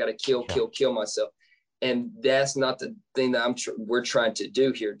myself. I got to kill myself. And that's not the thing that we're trying to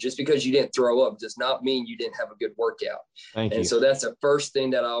do here. Just because you didn't throw up does not mean you didn't have a good workout. Thank you. So that's the first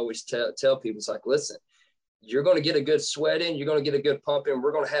thing that I always tell people. It's like, listen, you're going to get a good sweat in, you're going to get a good pump in.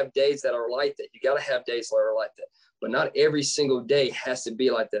 We're going to have days that are like that. You got to have days that are like that. But not every single day has to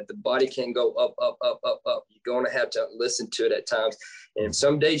be like that. The body can't go up, up, up, up, up. You're going to have to listen to it at times. And if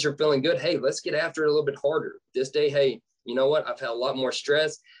some days you're feeling good, hey, let's get after it a little bit harder. This day, hey, you know what? I've had a lot more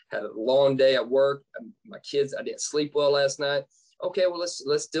stress, had a long day at work. My kids, I didn't sleep well last night. Okay, well,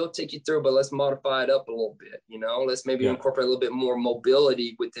 let's still take you through, but let's modify it up a little bit. Let's maybe incorporate a little bit more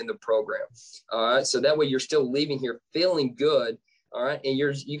mobility within the program. All right. So that way you're still leaving here feeling good. All right. And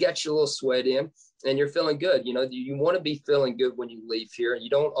you got your little sweat in and you're feeling good. You want to be feeling good when you leave here. You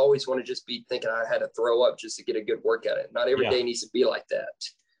don't always want to just be thinking I had to throw up just to get a good workout in. Not every day needs to be like that.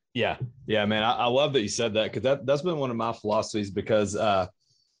 Yeah, man. I love that you said that, because that's been one of my philosophies, because,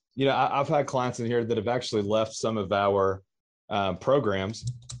 I've had clients in here that have actually left some of our programs,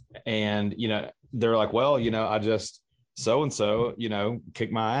 and, they're like, well, I just so-and-so,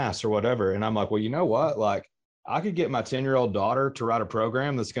 kick my ass or whatever. And I'm like, well, you know what? Like, I could get my 10-year-old daughter to write a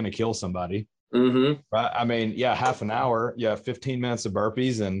program that's going to kill somebody. Mm-hmm. Right. Half an hour, 15 minutes of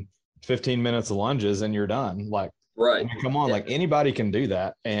burpees and 15 minutes of lunges, and you're done. Like, right. Come on, like anybody can do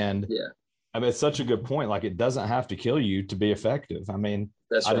that. And it's such a good point. Like, it doesn't have to kill you to be effective.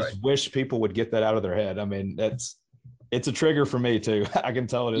 That's I right. just wish people would get that out of their head. It's a trigger for me too. I can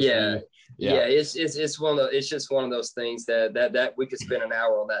tell it is. Yeah. For you. Yeah. It's just one of those things that we could spend an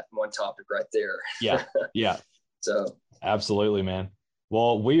hour on that one topic right there. Yeah. So Absolutely, man.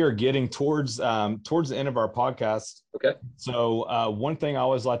 Well, we are getting towards the end of our podcast. Okay. So one thing I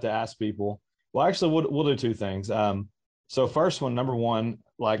always like to ask people, well, actually we'll do two things. So first one, number one,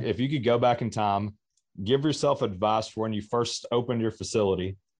 like if you could go back in time, give yourself advice for when you first opened your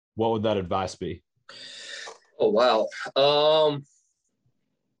facility, what would that advice be? Oh, wow.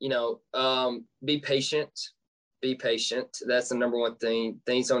 Be patient. Be patient. That's the number one thing.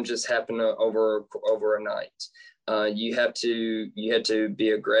 Things don't just happen over a night. You have to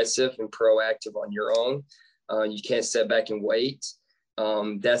be aggressive and proactive on your own. You can't sit back and wait.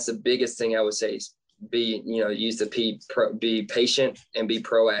 That's the biggest thing I would say is be patient and be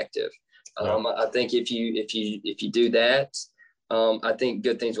proactive. I think if you do that, I think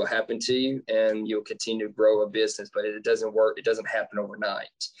good things will happen to you and you'll continue to grow a business, but it doesn't work. It doesn't happen overnight.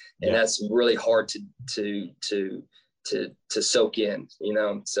 And that's really hard to soak in,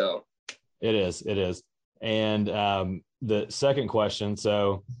 so. It is. And the second question,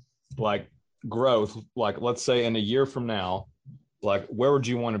 so like growth, like let's say in a year from now, like where would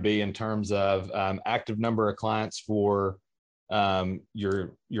you want to be in terms of active number of clients for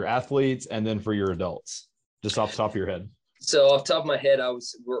your athletes and then for your adults, just off the top of your head? So off the top of my head,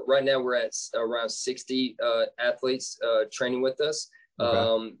 right now we're at around 60 athletes training with us.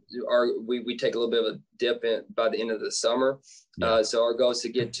 Okay. We take a little bit of a dip by the end of the summer. So our goal is to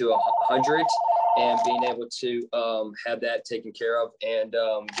get to 100 and being able to have that taken care of and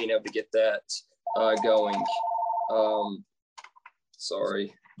being able to get that going.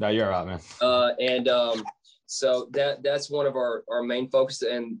 Sorry. No, you're all right, man. So that's one of our main focus,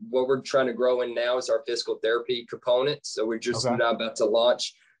 and what we're trying to grow in now is our physical therapy component. So we're just now about to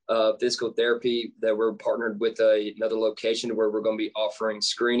launch physical therapy that we're partnered with another location where we're going to be offering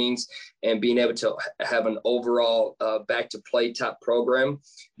screenings and being able to have an overall back to play type program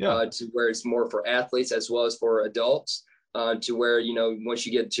to where it's more for athletes as well as for adults. To where, once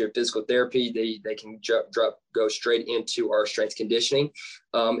you get to your physical therapy, they can go straight into our strength conditioning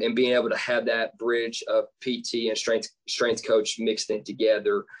and being able to have that bridge of PT and strength coach mixed in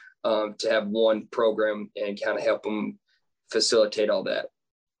together to have one program and kind of help them facilitate all that.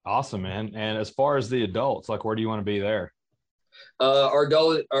 Awesome, man. And as far as the adults, like where do you want to be there? Our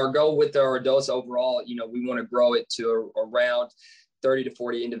goal with our adults overall, we want to grow it to around 30 to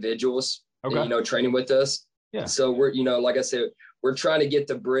 40 individuals, training with us. Yeah. So we're, like I said, we're trying to get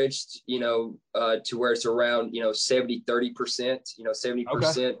the bridge, to where it's around, 70, 30%,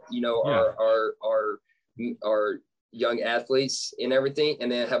 70%, our young athletes and everything.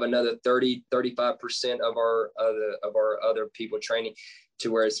 And then have another 30, 35% of our other people training to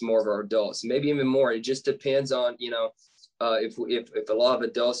where it's more of our adults, maybe even more. It just depends on, if a lot of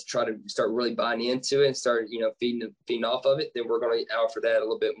adults try to start really buying into it and start, feeding off of it, then we're going to offer that a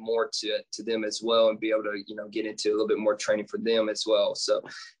little bit more to them as well and be able to, get into a little bit more training for them as well. So,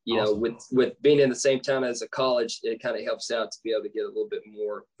 awesome. with being in the same town as a college, it kind of helps out to be able to get a little bit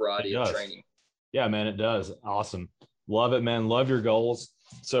more variety of training. Yeah, man, it does. Awesome. Love it, man. Love your goals.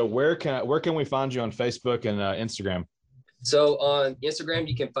 So where can we find you on Facebook and Instagram? So on Instagram,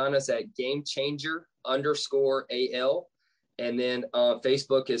 you can find us at GameChanger_AL. And then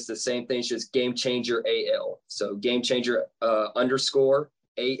Facebook is the same thing, it's just Game Changer AL. So Game Changer _AL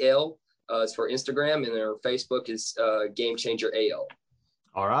is for Instagram, and then our Facebook is Game Changer AL.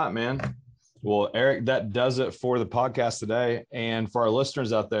 All right, man. Well, Eric, that does it for the podcast today. And for our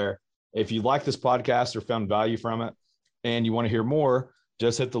listeners out there, if you like this podcast or found value from it and you want to hear more,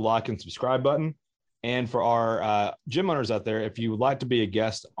 just hit the like and subscribe button. And for our gym owners out there, if you would like to be a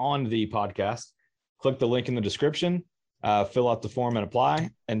guest on the podcast, click the link in the description. Fill out the form and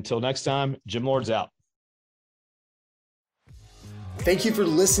apply. Until next time, Gym Lords out. Thank you for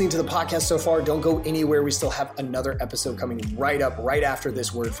listening to the podcast so far. Don't go anywhere. We still have another episode coming right after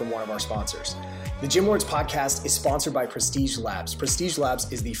this word from one of our sponsors. The Gym Lords podcast is sponsored by Prestige Labs. Prestige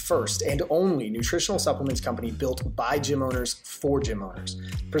Labs is the first and only nutritional supplements company built by gym owners for gym owners.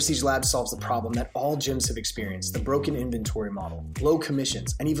 Prestige Labs solves the problem that all gyms have experienced: the broken inventory model, low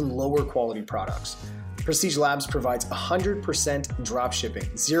commissions, and even lower quality products. Prestige Labs provides 100% drop shipping,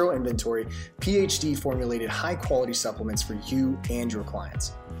 zero inventory, PhD formulated high quality supplements for you and your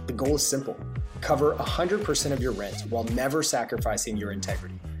clients. The goal is simple: cover 100% of your rent while never sacrificing your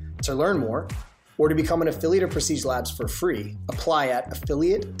integrity. To learn more or to become an affiliate of Prestige Labs for free, apply at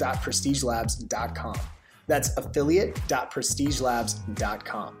affiliate.prestigelabs.com. That's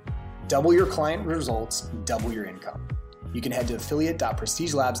affiliate.prestigelabs.com. Double your client results, double your income. You can head to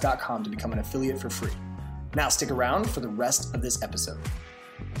affiliate.prestigelabs.com to become an affiliate for free. Now stick around for the rest of this episode.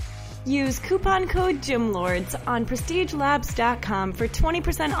 Use coupon code GYMLORDS on prestigelabs.com for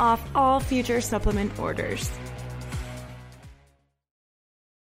 20% off all future supplement orders.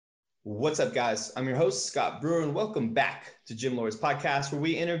 What's up, guys? I'm your host, Scott Brewer, and welcome back to Gym Lords Podcast, where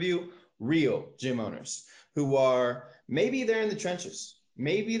we interview real gym owners who are maybe they're in the trenches.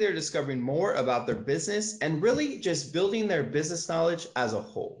 Maybe they're discovering more about their business and really just building their business knowledge as a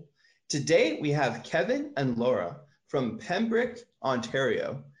whole. Today, we have Kevin and Laura from Pembroke,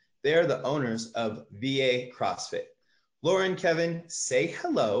 Ontario. They are the owners of VA CrossFit. Laura and Kevin, say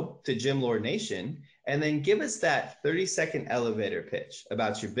hello to Gym Lord Nation, and then give us that 30-second elevator pitch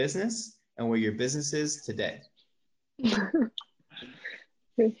about your business and where your business is today. Hey,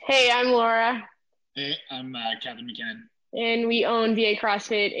 I'm Laura. Hey, I'm Kevin McKinnon. And we own VA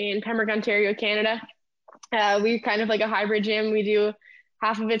CrossFit in Pembroke, Ontario, Canada. We're kind of like a hybrid gym. We do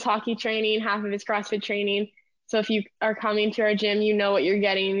half of it's hockey training, half of it's CrossFit training. So if you are coming to our gym, you know what you're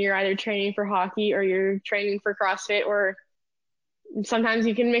getting. You're either training for hockey or you're training for CrossFit, or sometimes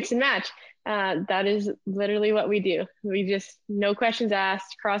you can mix and match. That is literally what we do. We just, no questions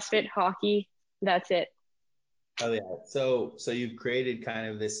asked, CrossFit, hockey, that's it. Oh yeah. So you've created kind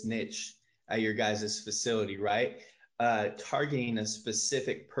of this niche at your guys' facility, right? Targeting a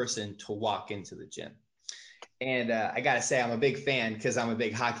specific person to walk into the gym. And I got to say, I'm a big fan because I'm a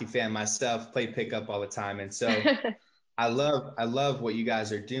big hockey fan myself, play pickup all the time. And so I love what you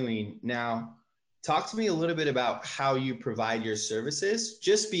guys are doing. Now, talk to me a little bit about how you provide your services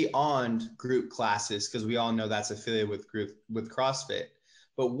just beyond group classes, because we all know that's affiliated with CrossFit.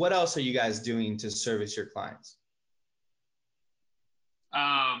 But what else are you guys doing to service your clients?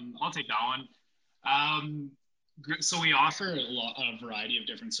 I'll take that one. So we offer a variety of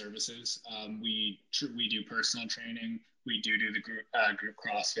different services. We do personal training. We do the group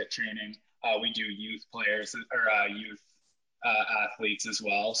CrossFit training. We do youth players or youth athletes as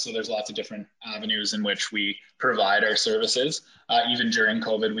well. So there's lots of different avenues in which we provide our services. Even during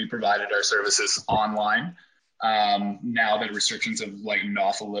COVID, we provided our services online. Now that restrictions have lightened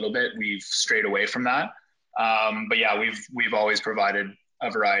off a little bit, we've strayed away from that. But yeah, we've always provided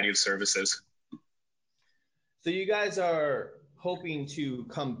a variety of services. So you guys are hoping to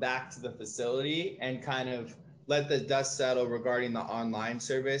come back to the facility and kind of let the dust settle regarding the online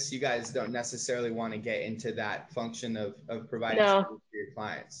service. You guys don't necessarily want to get into that function of providing service for your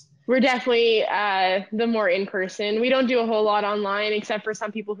clients. We're definitely the more in person. We don't do a whole lot online, except for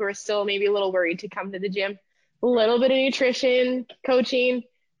some people who are still maybe a little worried to come to the gym. A little bit of nutrition, coaching.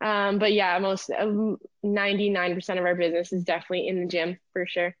 But yeah, 99% of our business is definitely in the gym for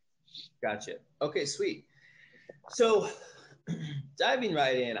sure. Gotcha. Okay, sweet. So diving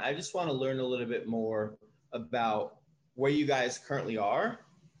right in, I just want to learn a little bit more about where you guys currently are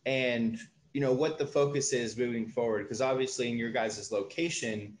and, what the focus is moving forward. Because obviously in your guys'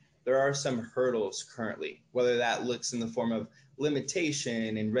 location, there are some hurdles currently, whether that looks in the form of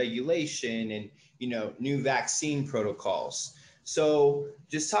limitation and regulation and, new vaccine protocols. So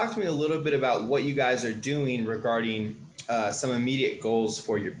just talk to me a little bit about what you guys are doing regarding some immediate goals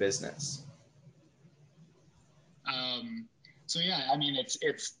for your business. So yeah, I mean,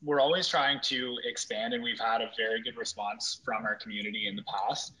 we're always trying to expand, and we've had a very good response from our community in the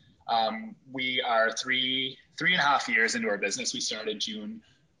past. We are three and a half years into our business. We started June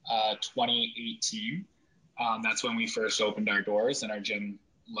 2018. That's when we first opened our doors, and our gym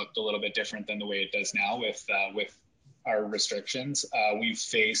looked a little bit different than the way it does now with our restrictions. We've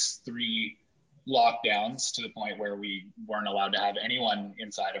faced 3 lockdowns to the point where we weren't allowed to have anyone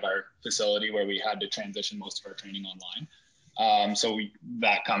inside of our facility, where we had to transition most of our training online. So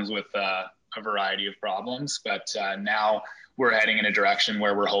that comes with a variety of problems, but now we're heading in a direction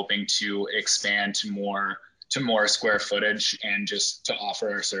where we're hoping to expand to more square footage and just to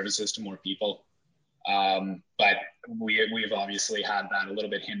offer our services to more people. But we've obviously had that a little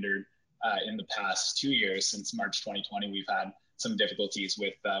bit hindered in the past 2 years. Since March 2020, we've had some difficulties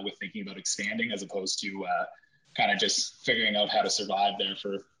with thinking about expanding, as opposed to kind of just figuring out how to survive there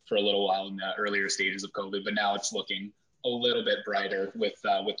for a little while in the earlier stages of COVID. But now it's looking a little bit brighter with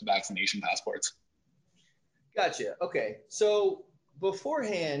the vaccination passports. Gotcha. Okay. So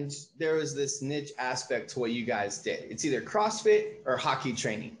beforehand, there was this niche aspect to what you guys did. It's either CrossFit or hockey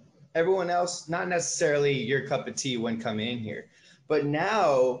training. Everyone else, not necessarily your cup of tea when coming in here. But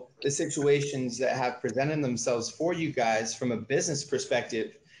now the situations that have presented themselves for you guys from a business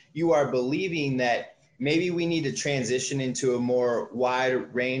perspective, you are believing that maybe we need to transition into a more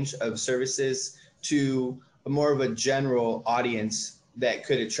wide range of services to a more of a general audience that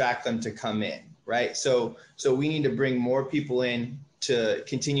could attract them to come in, right? So we need to bring more people in to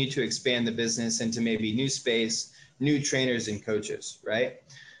continue to expand the business into maybe new space, new trainers and coaches, right?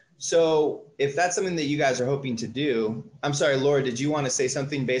 So if that's something that you guys are hoping to do, I'm sorry, Laura, did you want to say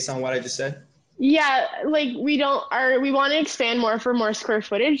something based on what I just said? Yeah, like we want to expand more for more square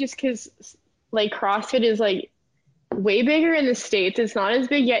footage just because like CrossFit is like way bigger in the States. It's not as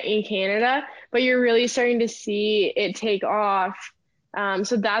big yet in Canada, but you're really starting to see it take off.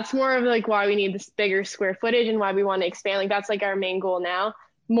 So that's more of like why we need this bigger square footage and why we want to expand. Like that's like our main goal now,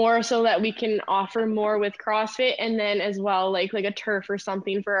 more so that we can offer more with CrossFit, and then as well like a turf or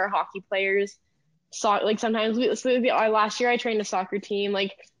something for our hockey players. So like sometimes last year I trained a soccer team,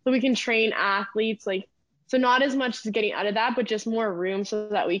 like so we can train athletes, like so not as much as getting out of that, but just more room so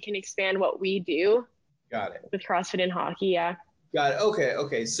that we can expand what we do. Got it. With CrossFit and hockey, yeah. Got it.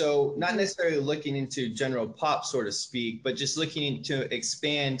 Okay. So not necessarily looking into general pop, so to speak, but just looking to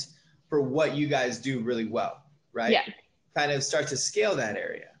expand for what you guys do really well, right? Yeah. Kind of start to scale that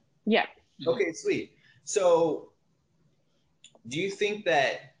area. Yeah. Okay, sweet. So do you think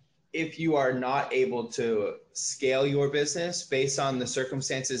that if you are not able to scale your business based on the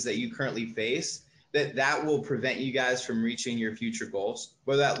circumstances that you currently face, that will prevent you guys from reaching your future goals,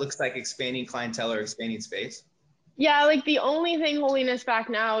 whether that looks like expanding clientele or expanding space? Yeah, like the only thing holding us back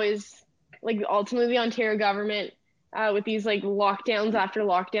now is like ultimately the Ontario government with these like lockdowns after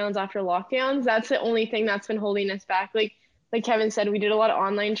lockdowns after lockdowns. That's the only thing that's been holding us back. Like Kevin said, we did a lot of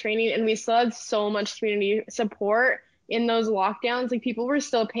online training and we still had so much community support in those lockdowns. Like people were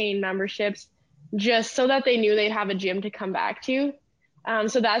still paying memberships just so that they knew they'd have a gym to come back to.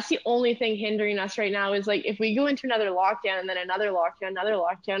 So that's the only thing hindering us right now is like if we go into another lockdown and then another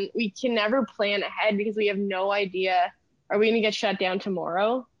lockdown, we can never plan ahead because we have no idea, are we going to get shut down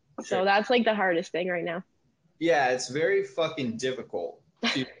tomorrow? Sure. So that's like the hardest thing right now. Yeah, it's very fucking difficult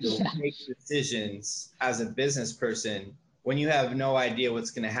to make decisions as a business person when you have no idea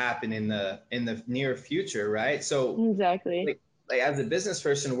what's going to happen in the near future, right? So exactly. Like as a business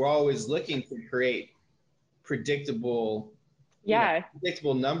person, we're always looking to create predictable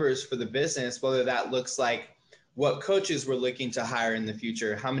predictable numbers for the business, whether that looks like what coaches we're looking to hire in the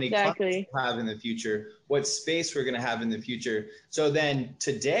future, how many clients we'll have in the future, what space we're going to have in the future. So then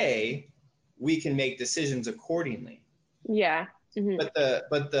today we can make decisions accordingly. Yeah. Mm-hmm.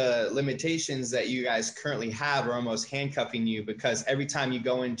 But the limitations that you guys currently have are almost handcuffing you, because every time you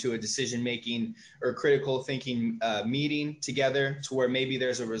go into a decision making or critical thinking meeting together to where maybe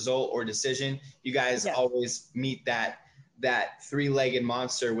there's a result or decision, you guys always meet that three-legged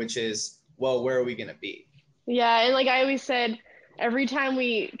monster, which is, well, where are we going to be? Yeah. And like I always said, every time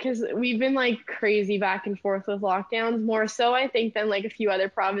because we've been like crazy back and forth with lockdowns, more so I think than like a few other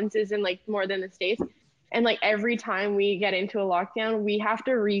provinces and like more than the States. And like every time we get into a lockdown, we have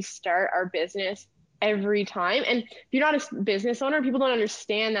to restart our business every time. And if you're not a business owner, people don't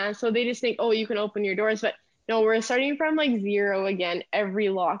understand that. So they just think, oh, you can open your doors. But no, we're starting from like zero again every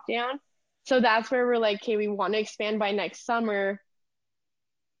lockdown. So that's where we're like, okay, we want to expand by next summer,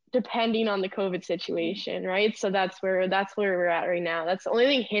 depending on the COVID situation, right? So that's where we're at right now. That's the only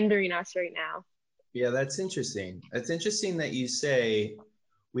thing hindering us right now. Yeah, that's interesting. That's interesting that you say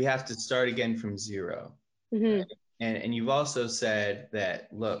we have to start again from zero. Mm-hmm. Right? And you've also said that,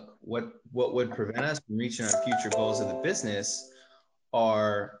 look, what would prevent us from reaching our future goals of the business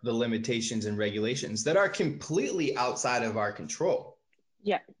are the limitations and regulations that are completely outside of our control.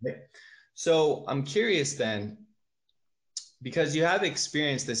 Yeah. Okay? So I'm curious then, because you have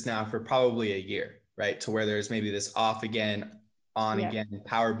experienced this now for probably a year, right? To where there's maybe this off again, on again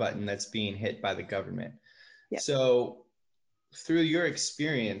power button that's being hit by the government. Yeah. So through your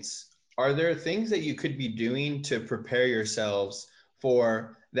experience, are there things that you could be doing to prepare yourselves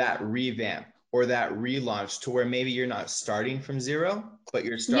for that revamp or that relaunch to where maybe you're not starting from zero, but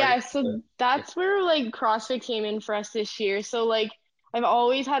you're starting? Yeah, so that's where like CrossFit came in for us this year. So like I've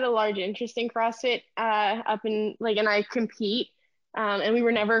always had a large interest in CrossFit up in like, and I compete and we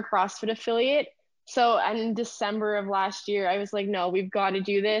were never a CrossFit affiliate. So in December of last year, I was like, no, we've got to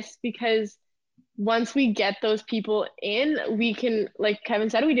do this, because once we get those people in, we can, like Kevin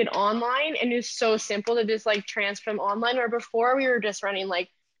said, we did online and it's so simple to just like transfer them online, where before we were just running like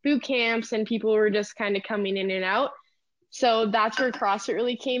boot camps and people were just kind of coming in and out. So that's where CrossFit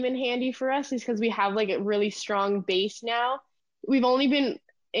really came in handy for us, is because we have like a really strong base now. We've only been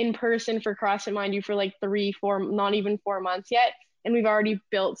in person for CrossFit, mind you, for like 3-4, not even 4 months yet. And we've already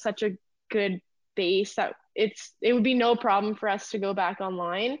built such a good base that it would be no problem for us to go back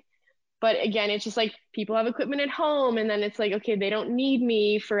online. But again, it's just like people have equipment at home, and then it's like, okay, they don't need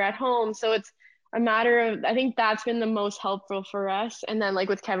me for at home. So it's a matter of, I think that's been the most helpful for us. And then like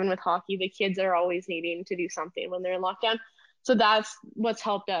with Kevin with hockey, the kids are always needing to do something when they're in lockdown. So that's what's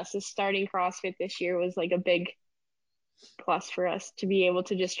helped us, is starting CrossFit this year was like a big plus for us to be able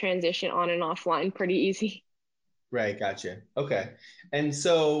to just transition on and offline pretty easy. Right. Gotcha. Okay. And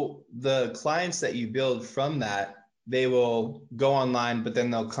so the clients that you build from that, they will go online, but then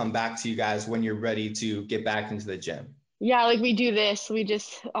they'll come back to you guys when you're ready to get back into the gym. Yeah, like we do this, we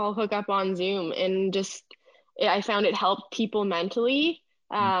just all hook up on Zoom and just I found it helped people mentally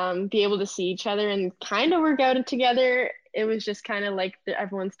be able to see each other and kind of work out together. It was just kind of like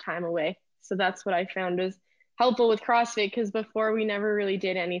everyone's time away. So that's what I found was helpful with CrossFit because before we never really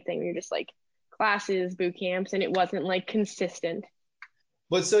did anything. We were just like classes, boot camps, and it wasn't like consistent.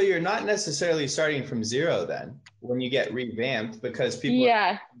 But so you're not necessarily starting from zero then when you get revamped because people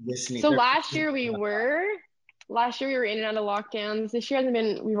Yeah. are listening. So last year we were in and out of lockdowns. This year hasn't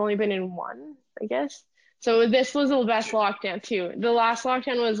been, we've only been in one, I guess. So this was the best lockdown too. The last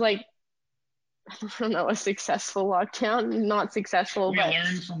lockdown was like, I don't know, a successful lockdown, not successful, but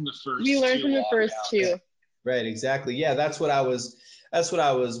learned from the first we learned from the first two. Right, exactly. Yeah, that's what I was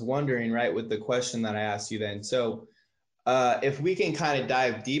wondering, right, with the question that I asked you then. So if we can kind of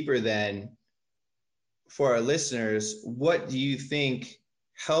dive deeper then for our listeners, what do you think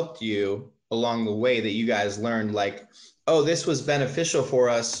helped you along the way that you guys learned like, oh, this was beneficial for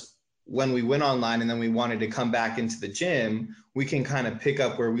us when we went online and then we wanted to come back into the gym, we can kind of pick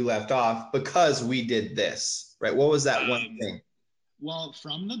up where we left off because we did this, right? What was that one thing? Well,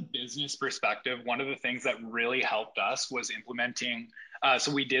 from the business perspective, one of the things that really helped us was implementing.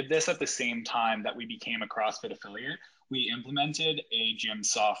 So we did this at the same time that we became a CrossFit affiliate. We implemented a gym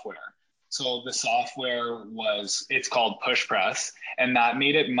software. So the software it's called Push Press, and that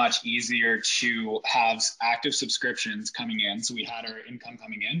made it much easier to have active subscriptions coming in. So we had our income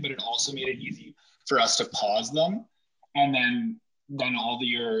coming in, but it also made it easy for us to pause them. And then all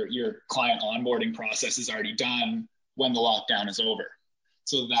your client onboarding process is already done when the lockdown is over.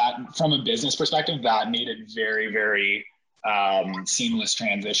 So that from a business perspective, that made it very, very seamless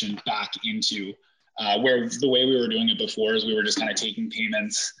transition back into where the way we were doing it before is we were just kind of taking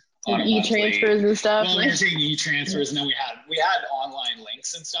payments on e-transfers and stuff. Well, we were taking e-transfers, and then we had online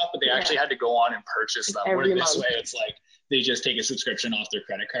links and stuff, but they actually had to go on and purchase them. Where this way, it's like they just take a subscription off their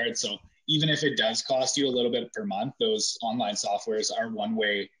credit card. So even if it does cost you a little bit per month, those online softwares are one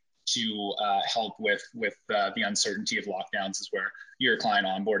way to help with the uncertainty of lockdowns, is where your client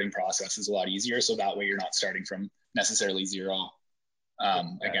onboarding process is a lot easier. So that way you're not starting from necessarily zero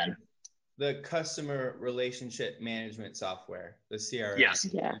again. The customer relationship management software, the CRM yes.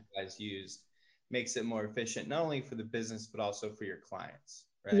 you guys use, makes it more efficient, not only for the business, but also for your clients,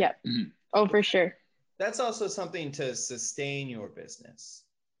 right? Yep. Mm-hmm. Oh, for sure. That's also something to sustain your business,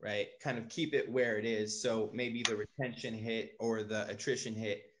 right? Kind of keep it where it is. So maybe the retention hit or the attrition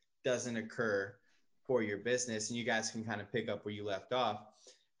hit doesn't occur for your business, and you guys can kind of pick up where you left off.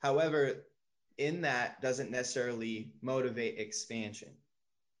 However, in that doesn't necessarily motivate expansion.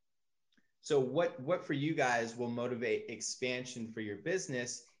 So what for you guys will motivate expansion for your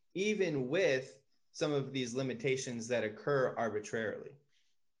business, even with some of these limitations that occur arbitrarily?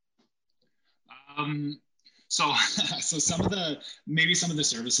 So some of the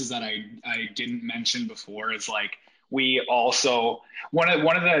services that I didn't mention before is like, we also, one of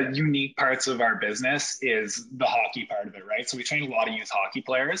the unique parts of our business is the hockey part of it, right? So we train a lot of youth hockey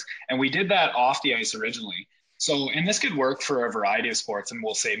players, and we did that off the ice originally. So, and this could work for a variety of sports, and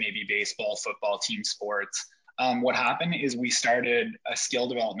we'll say maybe baseball, football, team sports. What happened is we started a skill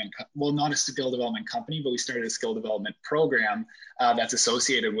development, not a skill development company, but we started a skill development program that's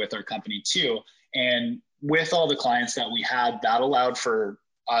associated with our company too. And with all the clients that we had, that allowed for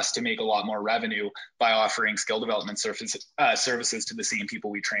us to make a lot more revenue by offering skill development services to the same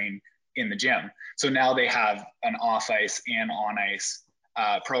people we train in the gym. So now they have an off ice and on ice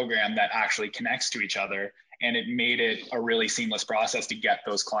program that actually connects to each other. And it made it a really seamless process to get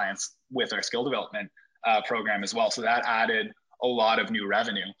those clients with our skill development program as well. So that added a lot of new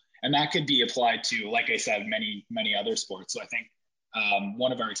revenue. And that could be applied to, like I said, many, many other sports. So I think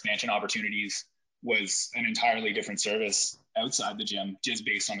one of our expansion opportunities was an entirely different service outside the gym, just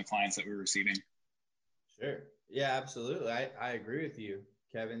based on the clients that we were receiving. Sure. Yeah, absolutely. I agree with you,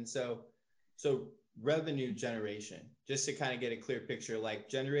 Kevin. So revenue generation, just to kind of get a clear picture, like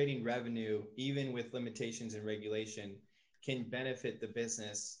generating revenue, even with limitations and regulation, can benefit the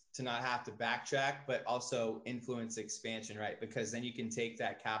business to not have to backtrack, but also influence expansion, right? Because then you can take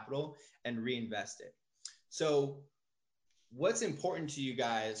that capital and reinvest it. So what's important to you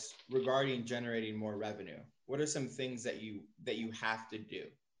guys regarding generating more revenue? What are some things that you have to do?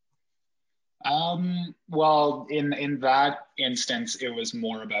 Well, in that instance, it was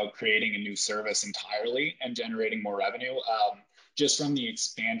more about creating a new service entirely and generating more revenue. Just from the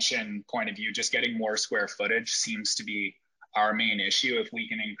expansion point of view, just getting more square footage seems to be our main issue. If we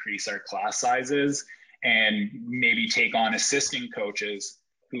can increase our class sizes and maybe take on assistant coaches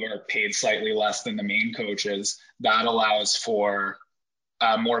who are paid slightly less than the main coaches. That allows for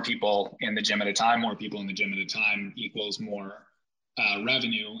more people in the gym at a time. More people in the gym at a time equals more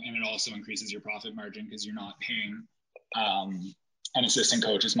revenue, and it also increases your profit margin because you're not paying an assistant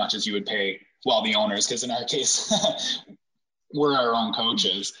coach as much as you would pay, well, the owners, because in our case, we're our own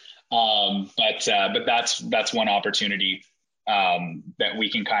coaches. But that's one opportunity that we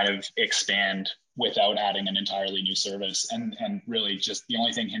can kind of expand without adding an entirely new service. And really just the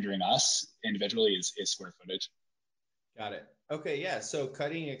only thing hindering us individually is square footage. Got it. Okay. Yeah. So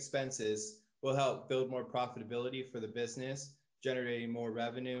cutting expenses will help build more profitability for the business, generating more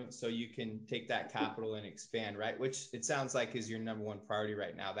revenue so you can take that capital and expand, right? Which it sounds like is your number one priority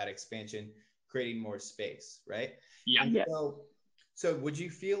right now, that expansion, creating more space, right? Yeah. And so would you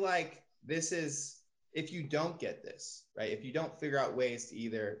feel like this is, if you don't get this, right? If you don't figure out ways to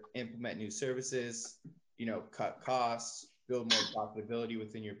either implement new services, cut costs, build more profitability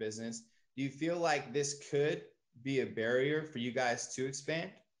within your business, do you feel like this could be a barrier for you guys to expand,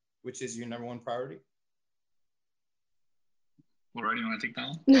 which is your number one priority? Laura, do you want to take that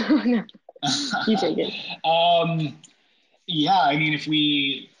one? No, you take it. Yeah, I mean, if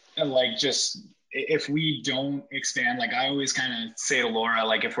we don't expand, like I always kind of say to Laura,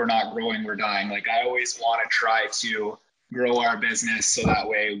 like if we're not growing, we're dying. Like I always want to try to grow our business so that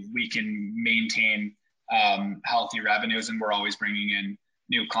way we can maintain healthy revenues and we're always bringing in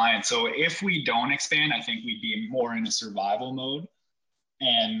new clients. So if we don't expand, I think we'd be more in a survival mode.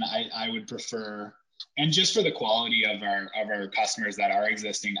 And I would prefer, and just for the quality of our customers that are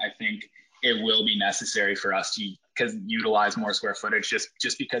existing, I think it will be necessary for us to utilize more square footage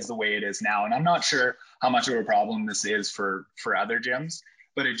just because the way it is now. And I'm not sure how much of a problem this is for other gyms,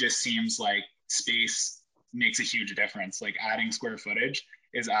 but it just seems like space makes a huge difference. Like adding square footage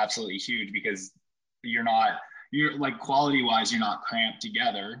is absolutely huge because you're like quality wise, you're not cramped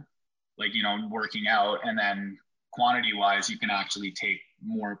together, like, working out, and then quantity wise, you can actually take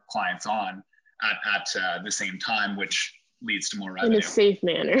more clients on at the same time, which leads to more revenue. In a safe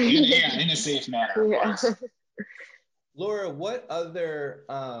manner. In a safe manner, of course. Laura, what other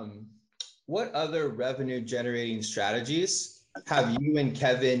revenue generating strategies have you and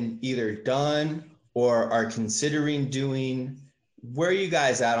Kevin either done or are considering doing? Where are you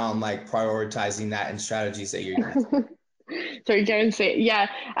guys at on like prioritizing that and strategies that you're using? Sorry, Kevin, say yeah.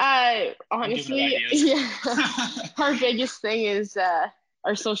 Honestly, yeah. Our biggest thing is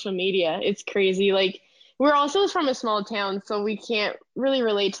our social media. It's crazy. Like we're also from a small town, so we can't really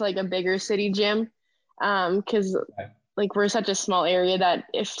relate to like a bigger city gym, because like we're such a small area that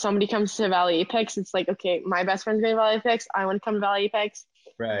if somebody comes to Valley Apex, it's like, okay, my best friend's going to Valley Apex, I want to come to Valley Apex.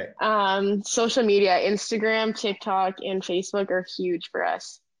 Right. Social media, Instagram, TikTok, and Facebook are huge for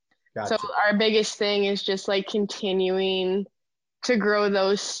us. Gotcha. So our biggest thing is just like continuing to grow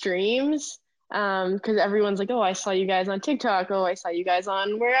those streams. Because everyone's like, oh, I saw you guys on TikTok. Oh, I saw you guys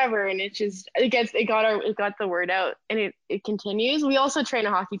on wherever. And it got the word out, and it continues. We also train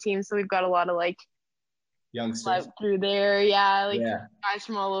a hockey team. So we've got a lot of like youngsters through there. Yeah. Like guys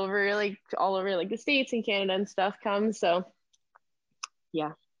from all over like the States and Canada and stuff come. So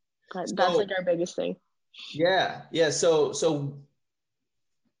yeah, that's like our biggest thing. Yeah. So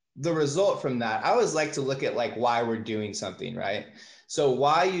the result from that, I always like to look at like why we're doing something, right? So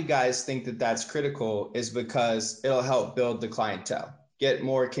why you guys think that that's critical is because it'll help build the clientele, get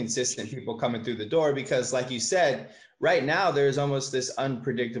more consistent people coming through the door. Because like you said, right now, there's almost this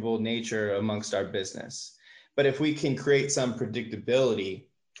unpredictable nature amongst our business. But if we can create some predictability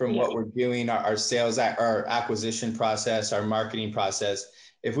from what we're doing, our sales, our acquisition process, our marketing process,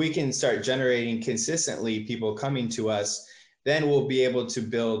 if we can start generating consistently people coming to us, then we'll be able to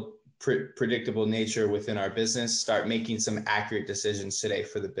build predictable nature within our business, start making some accurate decisions today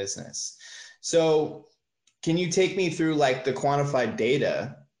for the business. So can you take me through like the quantified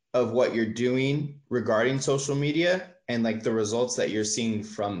data of what you're doing regarding social media and like the results that you're seeing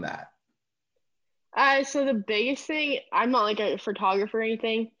from that? So the biggest thing, I'm not like a photographer or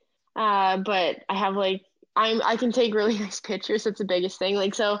anything, but I have like, I can take really nice pictures. That's the biggest thing.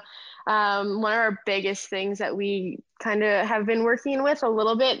 Like, so one of our biggest things that we kind of have been working with a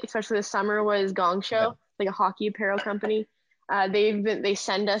little bit, especially this summer, was Gong Show, like a hockey apparel company. They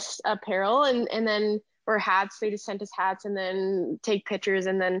send us apparel and then, or hats. They just sent us hats and then take pictures,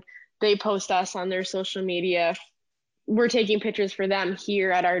 and then they post us on their social media. We're taking pictures for them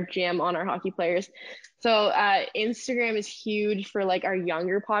here at our gym on our hockey players. So Instagram is huge for like our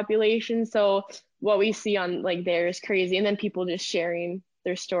younger population. So what we see on like there is crazy. And then people just sharing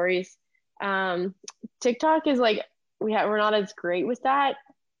their stories. TikTok is like, we're not as great with that.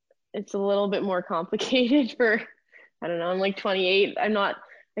 it's a little bit more complicated for, I don't know, I'm like 28.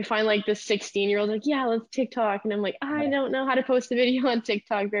 I find like the 16-year-old like, yeah, let's TikTok. And I'm like, I don't know how to post a video on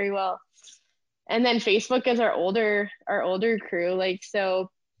TikTok very well. And then Facebook is our older crew. Like, so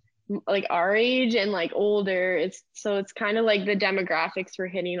like our age and like older, it's kind of like the demographics we're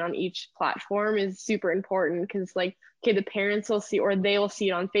hitting on each platform is super important, because like, okay, the parents will see, or they will see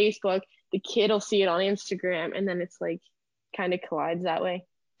it on Facebook, the kid will see it on Instagram, and then it's like kind of collides that way.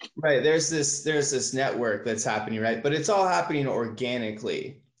 Right. There's this network that's happening, right? But it's all happening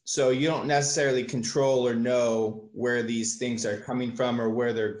organically. So you don't necessarily control or know where these things are coming from or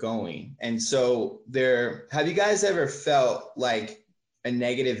where they're going. And so have you guys ever felt like a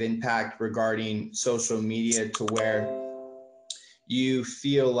negative impact regarding social media, to where you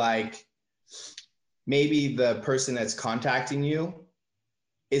feel like maybe the person that's contacting you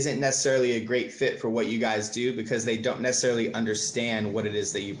isn't necessarily a great fit for what you guys do because they don't necessarily understand what it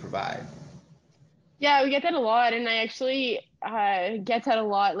is that you provide? Yeah, we get that a lot, and I actually get that a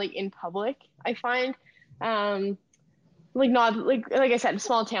lot, like in public. I find, like not like I said,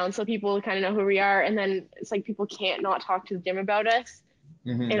 small town, so people kind of know who we are, and then it's like people can't not talk to the gym about us,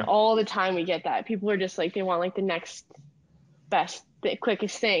 and all the time we get that people are just like, they want like the next best, the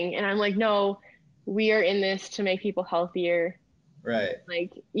quickest thing, and I'm like, no, we are in this to make people healthier. Right.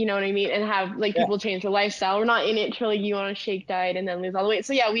 Like, you know what I mean? And have like people change their lifestyle. We're not in it to like, you want a shake diet and then lose all the weight.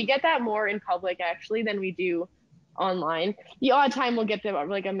 So yeah, we get that more in public actually than we do online. The odd time we'll get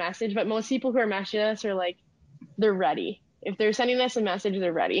like a message, but most people who are messaging us are like, they're ready. If they're sending us a message,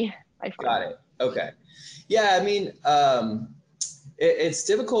 they're ready. Got it. Okay. Yeah. I mean, it's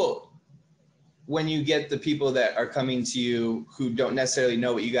difficult when you get the people that are coming to you who don't necessarily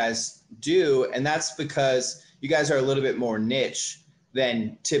know what you guys do. And that's because you guys are a little bit more niche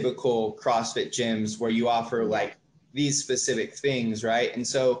than typical CrossFit gyms where you offer like these specific things, right? And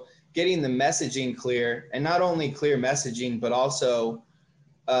so getting the messaging clear, and not only clear messaging, but also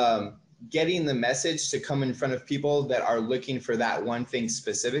getting the message to come in front of people that are looking for that one thing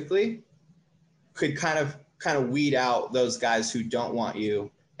specifically, could kind of weed out those guys who don't want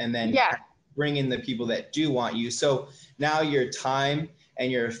you, and then bring in the people that do want you. So now your time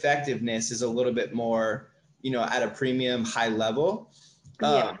and your effectiveness is a little bit more, at a premium, high level.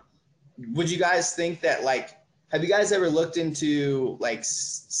 Would you guys think that, like, have you guys ever looked into like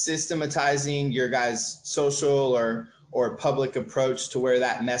systematizing your guys' social or public approach to where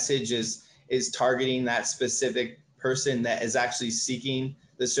that message is targeting that specific person that is actually seeking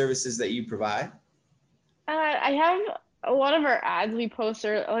the services that you provide? I have a lot of our ads we post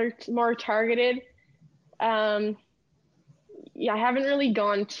are more targeted. I haven't really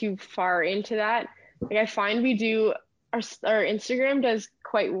gone too far into that. Like, I find we do our Instagram does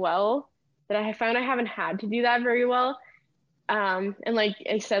quite well, but I found I haven't had to do that very well. And like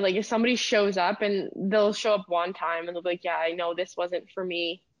I said, like if somebody shows up and they'll show up one time and they'll be like, yeah, I know this wasn't for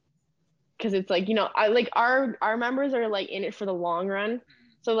me. Cause it's like, I like our members are like in it for the long run.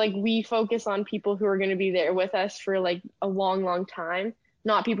 So like we focus on people who are going to be there with us for like a long, long time,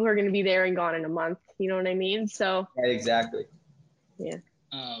 not people who are going to be there and gone in a month. You know what I mean? So exactly. Yeah.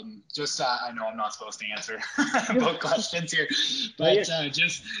 I know I'm not supposed to answer both questions here, but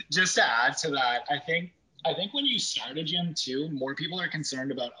just to add to that, I think when you start a gym too, more people are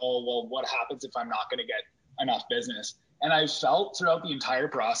concerned about, oh, well, what happens if I'm not going to get enough business? And I've felt throughout the entire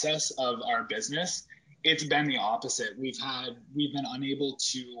process of our business, it's been the opposite. We've been unable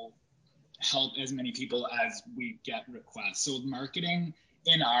to help as many people as we get requests. So marketing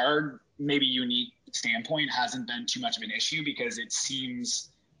in our maybe unique standpoint hasn't been too much of an issue, because it seems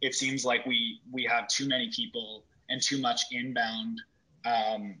like we have too many people and too much inbound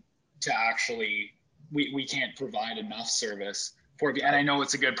to actually, we can't provide enough service for. And I know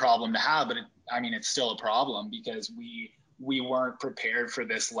it's a good problem to have, but it's still a problem, because we weren't prepared for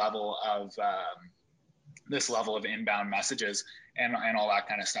this level of inbound messages and all that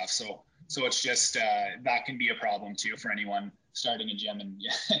kind of stuff. So it's just that can be a problem too for anyone starting a gym, and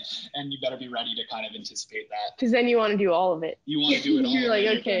you better be ready to kind of anticipate that. Because then you want to do all of it. You want to do it all. You're like,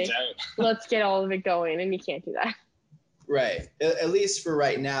 okay, let's get all of it going, and you can't do that. Right. At least for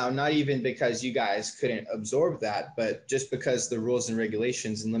right now, not even because you guys couldn't absorb that, but just because the rules and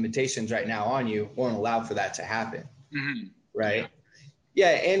regulations and limitations right now on you won't allow for that to happen. Mm-hmm. Right.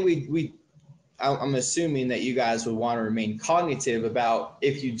 Yeah. And I'm assuming that you guys would want to remain cognitive about,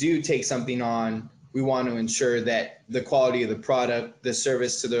 if you do take something on, we want to ensure that the quality of the product, the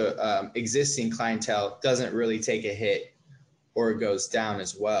service to the existing clientele doesn't really take a hit or goes down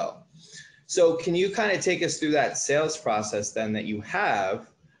as well. So can you kind of take us through that sales process then that you have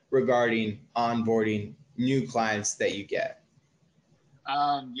regarding onboarding new clients that you get?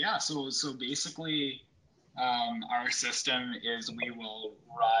 Yeah, so basically, our system is we will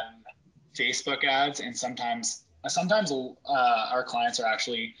run Facebook ads, and sometimes our clients are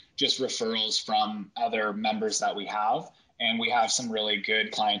actually just referrals from other members that we have, and we have some really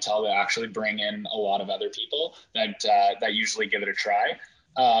good clientele that actually bring in a lot of other people that usually give it a try.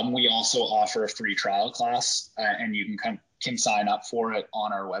 We also offer a free trial class, and you can sign up for it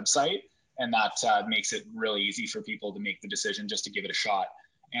on our website, and that makes it really easy for people to make the decision just to give it a shot.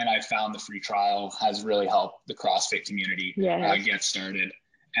 And I found the free trial has really helped the CrossFit community get started.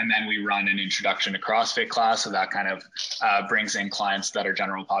 And then we run an introduction to CrossFit class. So that kind of brings in clients that are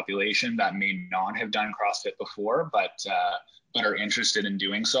general population that may not have done CrossFit before, but are interested in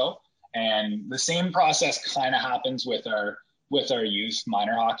doing so. And the same process kind of happens with our youth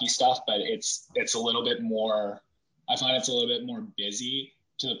minor hockey stuff, but it's a little bit more, I find it's a little bit more busy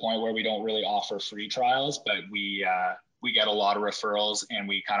to the point where we don't really offer free trials, but we get a lot of referrals, and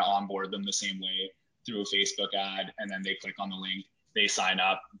we kind of onboard them the same way through a Facebook ad. And then they click on the link, they sign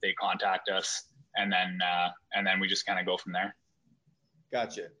up, they contact us, and then we just kind of go from there.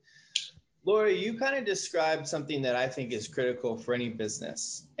 Gotcha. Laura, you kind of described something that I think is critical for any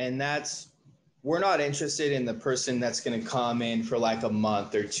business, and that's we're not interested in the person that's going to come in for like a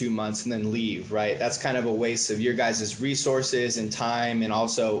month or 2 months and then leave, right? That's kind of a waste of your guys' resources and time, and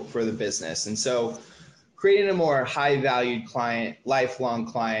also for the business. And so creating a more high valued client, lifelong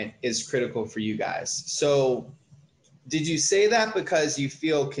client, is critical for you guys. So did you say that because you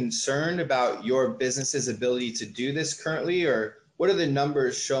feel concerned about your business's ability to do this currently, or what are the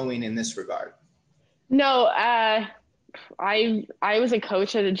numbers showing in this regard? No, I was a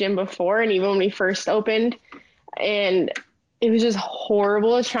coach at a gym before, and even when we first opened, and it was just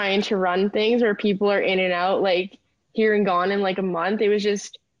horrible trying to run things where people are in and out, like here and gone in like a month. It was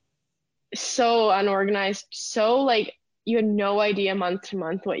just so unorganized, so like you had no idea month to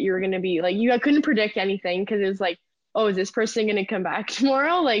month what you were going to be like. I couldn't predict anything because it was like, oh, is this person going to come back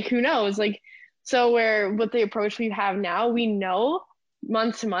tomorrow? Like, who knows? Like, so with the approach we have now, we know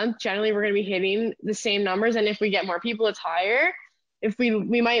month to month, generally we're going to be hitting the same numbers. And if we get more people, it's higher. If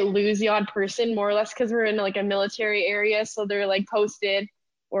we might lose the odd person more or less because we're in like a military area. So they're like posted,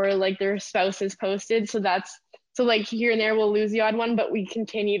 or like their spouse is posted. So like here and there we'll lose the odd one, but we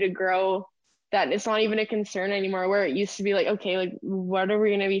continue to grow that. It's not even a concern anymore, where it used to be like, okay, like what are we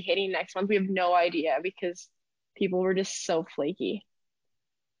going to be hitting next month? We have no idea because people were just so flaky.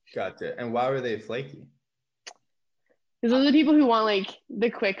 Gotcha. And why were they flaky? Because those are the people who want like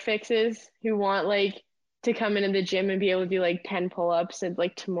the quick fixes, who want like to come into the gym and be able to do like 10 pull-ups and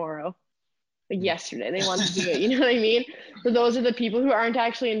like tomorrow, like yesterday they want to do it. You know what I mean? So those are the people who aren't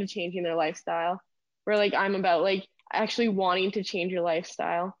actually into changing their lifestyle. Where like I'm about like actually wanting to change your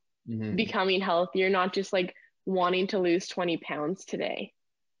lifestyle, becoming healthier, not just like wanting to lose 20 pounds today.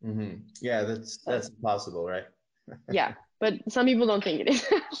 Yeah, that's impossible, right? Yeah, but some people don't think it is.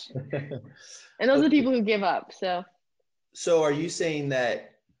 And those are the people who give up. So are you saying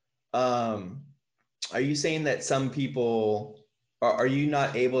that some people are you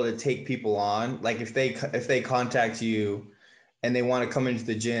not able to take people on? Like if they contact you and they want to come into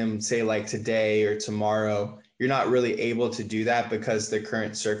the gym, say like today or tomorrow, you're not really able to do that because the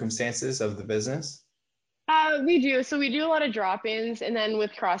current circumstances of the business? We do. So we do a lot of drop-ins, and then with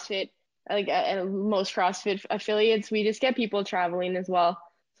CrossFit, like most CrossFit affiliates, we just get people traveling as well.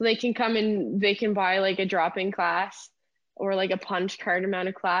 So they can come and they can buy like a drop-in class or like a punch card amount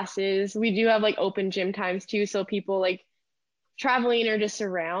of classes. We do have like open gym times too. So people like traveling or just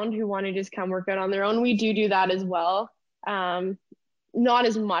around who want to just come work out on their own, we do that as well. Not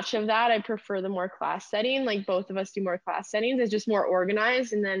as much of that. I prefer the more class setting. Like both of us do more class settings. It's just more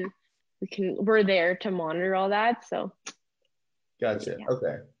organized, and then we're there to monitor all that. So gotcha. Yeah.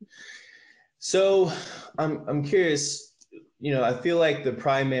 Okay. So I'm curious, I feel like the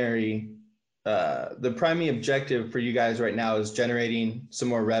primary objective for you guys right now is generating some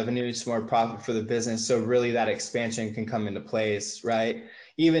more revenue, some more profit for the business. So really that expansion can come into place, right?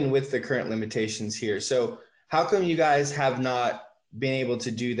 Even with the current limitations here. So how come you guys have not been able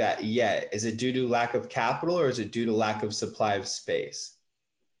to do that yet? Is it due to lack of capital, or is it due to lack of supply of space?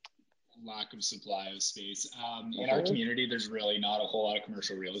 Lack of supply of space. In our community, there's really not a whole lot of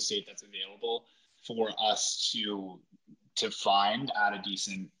commercial real estate that's available for us to find at a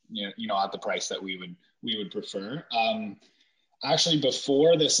decent, at the price that we would prefer. Actually,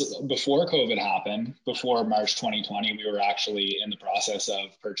 before COVID happened, before March 2020, we were actually in the process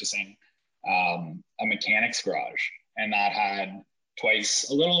of purchasing a mechanics garage, and that had a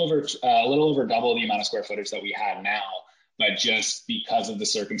little over double the amount of square footage that we had now. But just because of the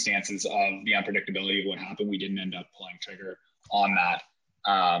circumstances of the unpredictability of what happened, we didn't end up pulling trigger on that.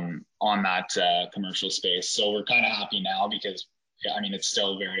 on that commercial space. So we're kind of happy now because, I mean, it's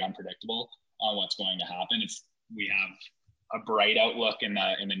still very unpredictable on what's going to happen. We have a bright outlook in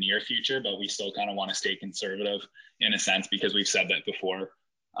the near future, but we still kind of want to stay conservative in a sense, because we've said that before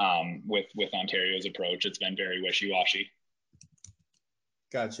with Ontario's approach. It's been very wishy-washy.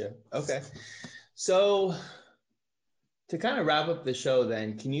 Gotcha. Okay. So to kind of wrap up the show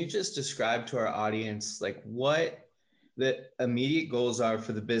then, can you just describe to our audience like what the immediate goals are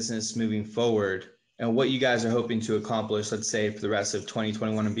for the business moving forward and what you guys are hoping to accomplish, let's say, for the rest of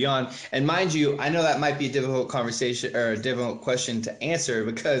 2021 and beyond? And mind you, I know that might be a difficult conversation or a difficult question to answer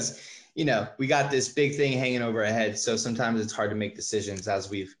because, you know, we got this big thing hanging over our heads. So sometimes it's hard to make decisions, as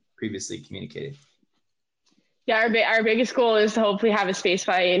we've previously communicated. Yeah, our biggest goal is to hopefully have a space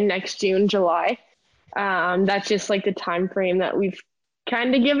by next June, July. That's just like the time frame that we've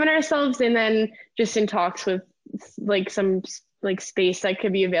kind of given ourselves, and then just in talks with like some like space that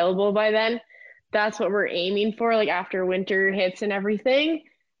could be available by then. That's what we're aiming for, like after winter hits and everything.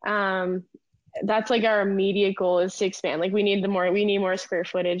 That's like our immediate goal is to expand. Like we need more square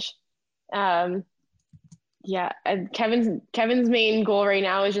footage. Yeah, and Kevin's main goal right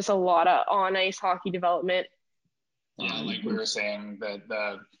now is just a lot of on ice hockey development. Yeah, like we were saying,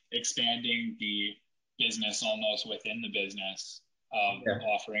 the expanding the business almost within the business of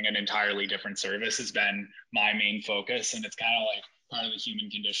offering an entirely different service has been my main focus. And it's kind of like part of the human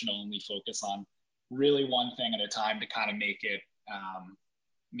condition to only focus on really one thing at a time to kind of make it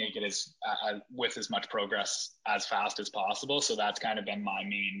as with as much progress as fast as possible. So that's kind of been my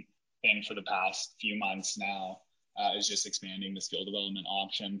main thing for the past few months now, is just expanding the skill development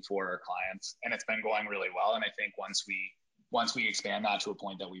option for our clients. And it's been going really well. And I think once we expand that to a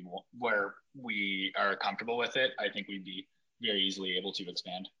point that where we are comfortable with it, I think we'd be very easily able to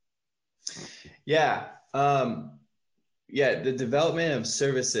expand. Yeah. The development of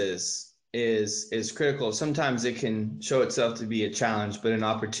services is critical. Sometimes it can show itself to be a challenge, but an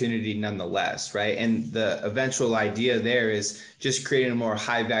opportunity nonetheless, right? And the eventual idea there is just creating a more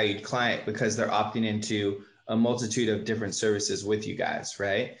high valued client because they're opting into a multitude of different services with you guys,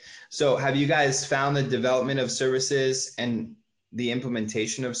 right? So have you guys found the development of services and the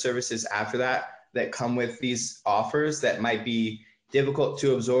implementation of services after that come with these offers that might be difficult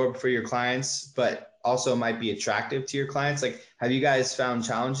to absorb for your clients, but also might be attractive to your clients? Like, have you guys found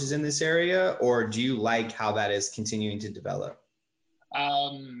challenges in this area, or do you like how that is continuing to develop?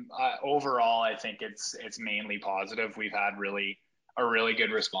 Overall, I think it's mainly positive. We've had a really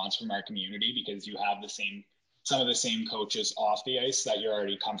good response from our community because you have some of the same coaches off the ice that you're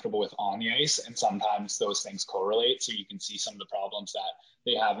already comfortable with on the ice. And sometimes those things correlate. So you can see some of the problems that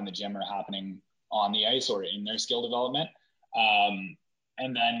they have in the gym are happening on the ice or in their skill development.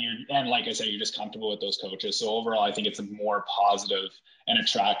 And then like I said, you're just comfortable with those coaches. So overall, I think it's a more positive and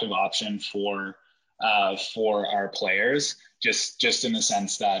attractive option for our players, just in the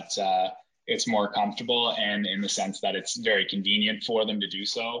sense that it's more comfortable and in the sense that it's very convenient for them to do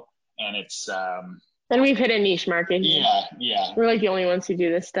so. And it's, and we've hit a niche market. Yeah. We're like the only ones who do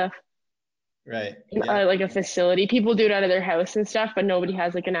this stuff. Right. Like a facility. People do it out of their house and stuff, but nobody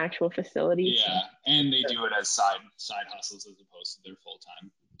has like an actual facility. Yeah. So. And they do it as side hustles as opposed to their full-time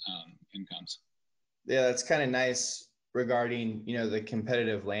incomes. Yeah. That's kind of nice regarding, the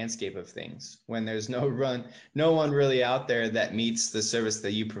competitive landscape of things. When there's no one really out there that meets the service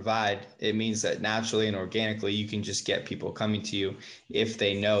that you provide, it means that naturally and organically, you can just get people coming to you if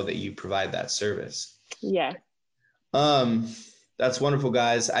they know that you provide that service. Yeah. That's wonderful,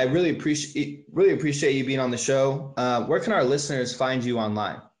 guys. I really appreciate you being on the show. Where can our listeners find you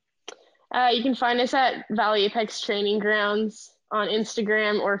online? You can find us at Valley Apex Training Grounds on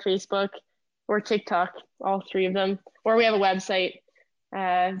Instagram or Facebook or TikTok, all three of them. Or we have a website,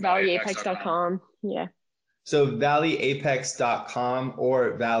 valleyapex.com. Yeah. So valleyapex.com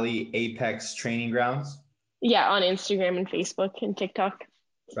or Valley Apex Training Grounds? Yeah, on Instagram and Facebook and TikTok.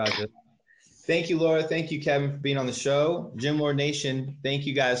 Roger. Thank you, Laura. Thank you, Kevin, for being on the show. Gym Lord Nation, thank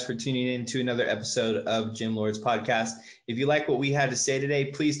you guys for tuning in to another episode of Gym Lords Podcast. If you like what we had to say today,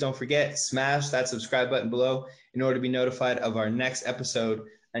 please don't forget, smash that subscribe button below in order to be notified of our next episode.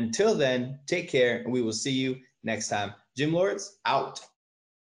 Until then, take care, and we will see you next time. Gym Lords, out.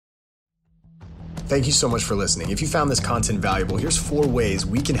 Thank you so much for listening. If you found this content valuable, here's 4 ways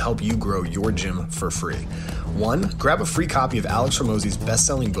we can help you grow your gym for free. 1, grab a free copy of Alex Hormozi's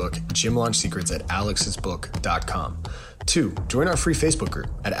best-selling book, Gym Launch Secrets, at alexsbook.com. 2, join our free Facebook group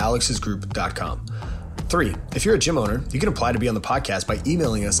at alexsgroup.com. 3, if you're a gym owner, you can apply to be on the podcast by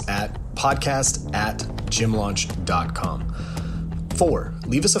emailing us at podcast@gymlaunch.com. 4,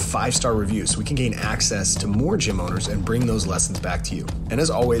 leave us a 5-star review so we can gain access to more gym owners and bring those lessons back to you. And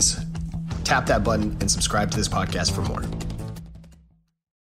as always, tap that button and subscribe to this podcast for more.